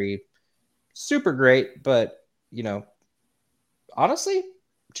not very super great, but honestly,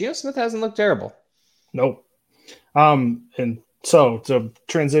 Geno Smith hasn't looked terrible. Nope. And so to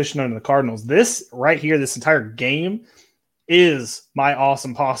transition into the Cardinals, this right here, this entire game is my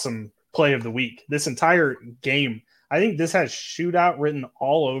awesome possum play of the week. This entire game, I think this has shootout written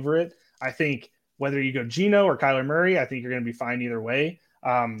all over it. I think whether you go Geno or Kyler Murray, I think you're going to be fine either way.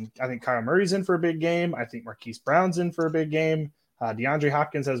 I think Kyler Murray's in for a big game. I think Marquise Brown's in for a big game. DeAndre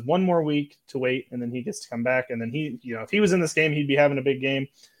Hopkins has one more week to wait, and then he gets to come back. And then if he was in this game, he'd be having a big game.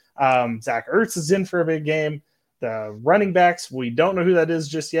 Zach Ertz is in for a big game. The running backs, we don't know who that is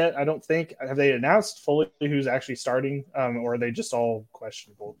just yet. I don't think. Have they announced fully who's actually starting, or are they just all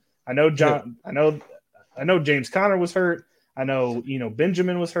questionable? I know James Conner was hurt. I know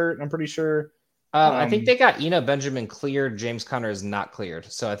Benjamin was hurt. I'm pretty sure. I think they got Benjamin cleared. James Conner is not cleared,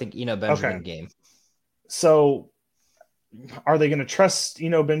 so I think Benjamin game. So, are they going to trust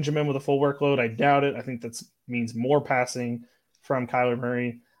Benjamin with a full workload? I doubt it. I think that means more passing from Kyler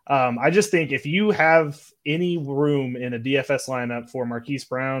Murray. I just think if you have any room in a DFS lineup for Marquise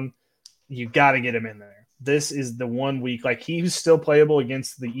Brown, you got to get him in there. This is the 1 week. Like, he was still playable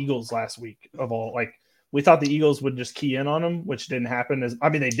against the Eagles last week of all. Like, we thought the Eagles would just key in on him, which didn't happen.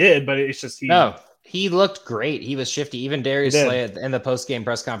 They did, but it's just he looked great. He was shifty. Even Darius Slay in the post-game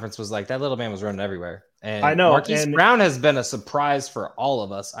press conference was like, that little man was running everywhere. And I know Marquise Brown has been a surprise for all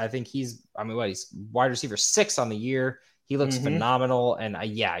of us. I think he's wide receiver 6 on the year. He looks phenomenal. And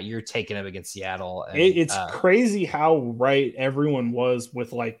you're taking him against Seattle. And, it's crazy how right everyone was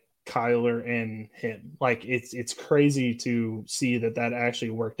with like Kyler and him. Like it's crazy to see that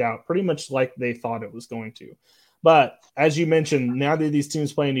actually worked out pretty much like they thought it was going to. But as you mentioned, now that these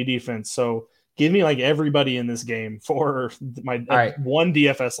teams play any defense, so give me like everybody in this game for my one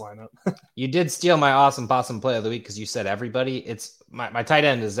DFS lineup. You did steal my awesome possum play of the week because you said everybody. It's my tight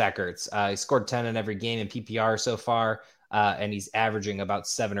end is Zach Ertz. He scored 10 in every game in PPR so far, and he's averaging about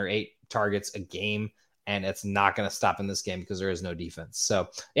 7 or 8 targets a game. And it's not going to stop in this game because there is no defense. So,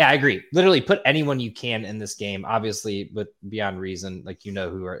 yeah, I agree. Literally put anyone you can in this game, obviously, but beyond reason, like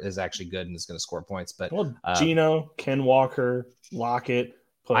who is actually good and is going to score points. But Geno, Ken Walker, Lockett,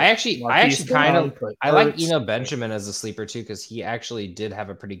 I actually like Eno Benjamin as a sleeper too, because he actually did have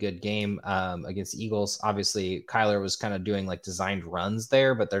a pretty good game against the Eagles. Obviously, Kyler was kind of doing like designed runs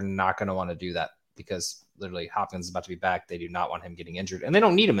there, but they're not going to want to do that because literally Hopkins is about to be back. They do not want him getting injured, and they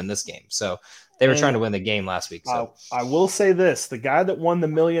don't need him in this game. So they were trying to win the game last week. So I will say this: the guy that won the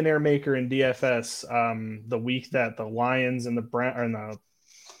Millionaire Maker in DFS the week that the Lions and the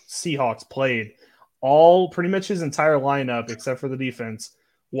Seahawks played, pretty much his entire lineup except for the defense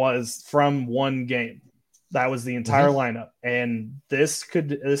was from one game. That was the entire lineup, and this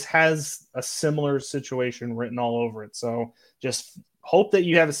has a similar situation written all over it. So just hope that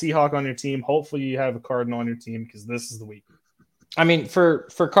you have a Seahawk on your team. Hopefully you have a Cardinal on your team, because this is the week. I mean, for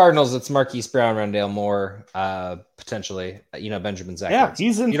Cardinals, it's Marquise Brown, Rondale Moore, potentially, Benjamin Zach. Yeah,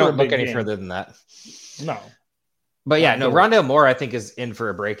 he's in. You don't look any further than that. No. But Rondale Moore, I think, is in for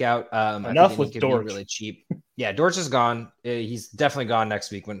a breakout. Enough with Dortch. Really cheap. Yeah, Dortch is gone. He's definitely gone next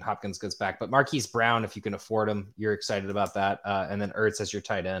week when Hopkins gets back. But Marquise Brown, if you can afford him, you're excited about that. And then Ertz as your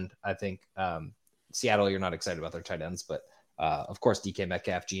tight end. I think Seattle, you're not excited about their tight ends, but of course DK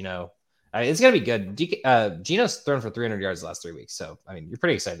Metcalf, Geno. It's gonna be good. Geno's thrown for 300 yards the last 3 weeks, so I mean, you're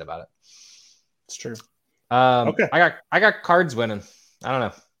pretty excited about it. It's true. Okay, I got Cards winning. I don't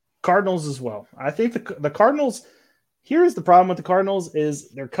know. Cardinals as well. I think the Cardinals. Here's the problem with the Cardinals is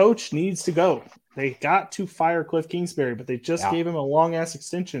their coach needs to go. They got to fire Cliff Kingsbury, but they just gave him a long ass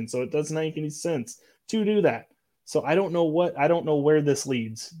extension, so it doesn't make any sense to do that. So I don't know where this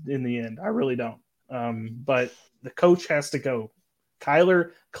leads in the end. I really don't. But the coach has to go.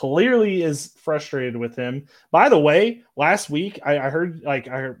 Kyler clearly is frustrated with him. By the way, last week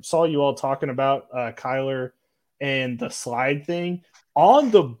I saw you all talking about Kyler and the slide thing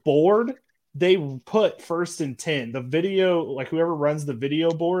on the board. They put 1st and 10. The video, like whoever runs the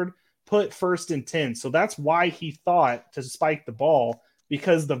video board, put 1st and 10. So that's why he thought to spike the ball,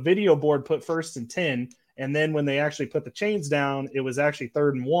 because the video board put 1st and 10. And then when they actually put the chains down, it was actually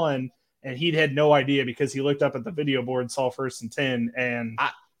 3rd and 1. And he had no idea because he looked up at the video board, saw 1st and 10. And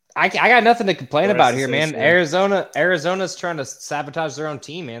I got nothing to complain about here, man. Arizona's trying to sabotage their own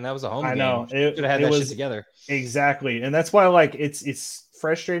team, man. That was a home game. I know. Should have had that shit together. Exactly. And that's why, it's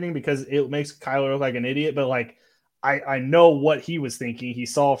frustrating because it makes Kyler look like an idiot, but I know what he was thinking. He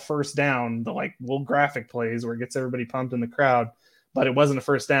saw 1st down, the little graphic plays where it gets everybody pumped in the crowd, but it wasn't a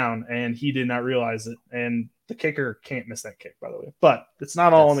 1st down, and he did not realize it. And the kicker can't miss that kick, by the way. But it's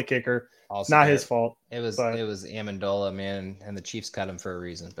not all on the kicker. It's not his fault. It was Amendola, man, and the Chiefs cut him for a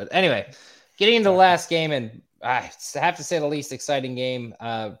reason. But anyway, getting into the last game, and I have to say the least exciting game,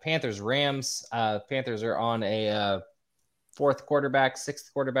 Panthers-Rams. Panthers are on a 4th quarterback,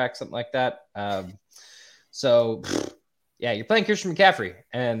 6th quarterback, something like that. So, you're playing Christian McCaffrey,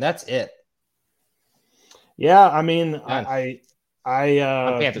 and that's it. Yeah, I mean, I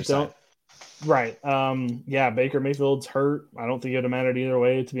on Panthers don't. Side. Right. Baker Mayfield's hurt. I don't think it would have mattered either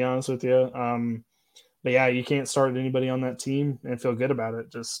way, to be honest with you. But yeah, you can't start anybody on that team and feel good about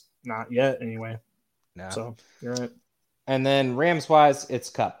it. Just not yet, anyway. No. So you're right. And then Rams wise, it's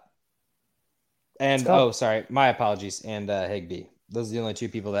Cup. And my apologies. And Higbee. Those are the only 2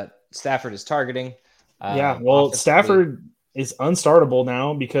 people that Stafford is targeting. Stafford is unstartable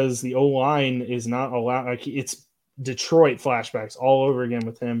now because the O-line is not allowed. It's Detroit flashbacks all over again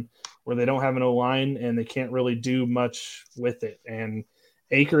with him, where they don't have an O-line and they can't really do much with it. And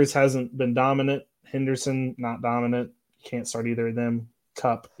Akers hasn't been dominant. Henderson, not dominant. Can't start either of them.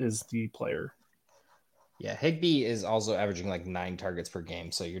 Cup is the player. Yeah, Higbee is also averaging 9 targets per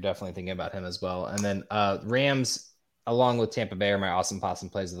game, so you're definitely thinking about him as well. And then Rams, along with Tampa Bay, are my awesome possum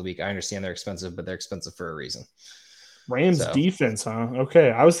plays of the week. I understand they're expensive, but they're expensive for a reason. Rams defense, huh?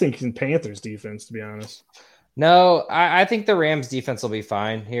 Okay, I was thinking Panthers defense, to be honest. No, I think the Rams defense will be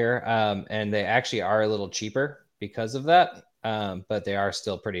fine here, and they actually are a little cheaper because of that, but they are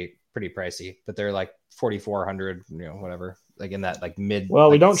still pretty pricey. But they're 4,400, whatever, in that mid.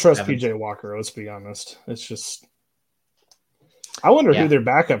 Well, we don't trust PJ Walker. Let's be honest. It's just, I wonder who their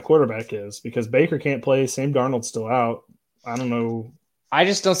backup quarterback is, because Baker can't play. Sam Darnold's still out. I don't know. I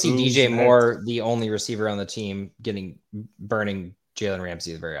just don't see DJ Moore, the only receiver on the team, burning Jalen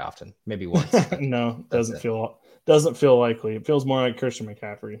Ramsey very often. Maybe once. No, doesn't feel likely. It feels more like Christian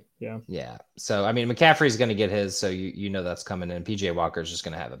McCaffrey. Yeah. Yeah. So I mean, McCaffrey's going to get his, so that's coming in. PJ Walker's just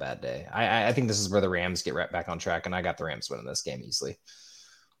going to have a bad day. I think this is where the Rams get right back on track, and I got the Rams winning this game easily.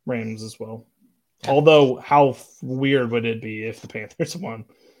 Rams as well. Yeah. Although, how weird would it be if the Panthers won?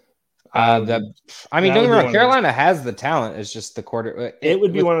 Don't get me wrong. Carolina has the talent. It's just the quarter. It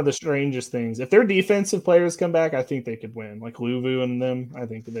would be one of the strangest things if their defensive players come back. I think they could win, like Luvu and them. I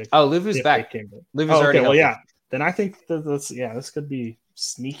think they. Oh, Luvu's back. Luvu's already. Well, yeah. Then I think this could be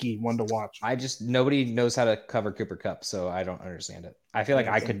sneaky one to watch. Nobody knows how to cover Cooper Kupp, so I don't understand it. I feel like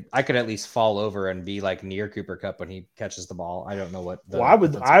I could at least fall over and be like near Cooper Kupp when he catches the ball. I don't know what. I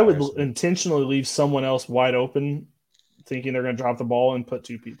would intentionally leave someone else wide open, thinking they're going to drop the ball and put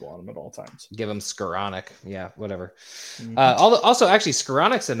two people on him at all times. Give him Skoranek. Yeah, whatever. Also, actually,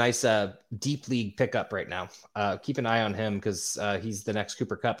 Skoranek's a nice deep league pickup right now. Keep an eye on him because he's the next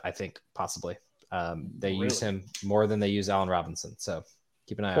Cooper Kupp, I think, possibly. They use him more than they use Allen Robinson. So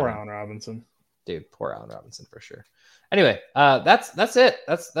keep an eye on him. Poor Allen Robinson. Dude, poor Allen Robinson for sure. Anyway, that's it.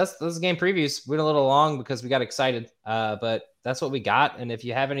 That's those game previews. We went a little long because we got excited, but that's what we got. And if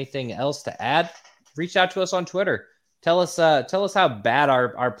you have anything else to add, reach out to us on Twitter. Tell us how bad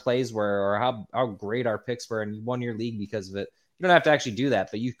our plays were or how great our picks were, and you won your league because of it. You don't have to actually do that,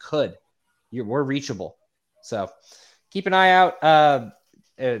 but you could. We're reachable. So keep an eye out.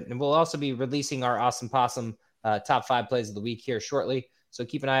 And we'll also be releasing our Awesome Possum top 5 plays of the week here shortly. So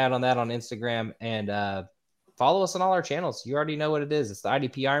keep an eye out on that on Instagram and follow us on all our channels. You already know what it is. It's the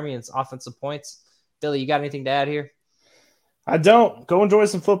IDP Army and it's offensive points. Billy, you got anything to add here? I don't. Go enjoy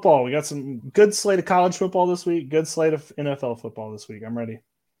some football. We got some good slate of college football this week, good slate of NFL football this week. I'm ready.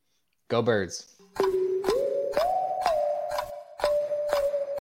 Go Birds.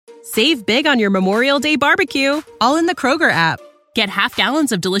 Save big on your Memorial Day barbecue, all in the Kroger app. Get half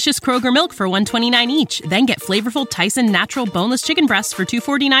gallons of delicious Kroger milk for $1.29 each. Then get flavorful Tyson natural boneless chicken breasts for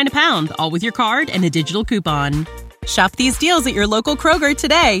 $2.49 a pound, all with your card and a digital coupon. Shop these deals at your local Kroger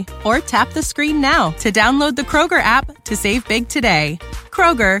today, or tap the screen now to download the Kroger app to save big today.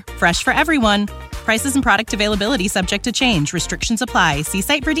 Kroger, fresh for everyone. Prices and product availability subject to change. Restrictions apply. See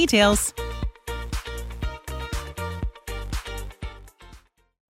site for details.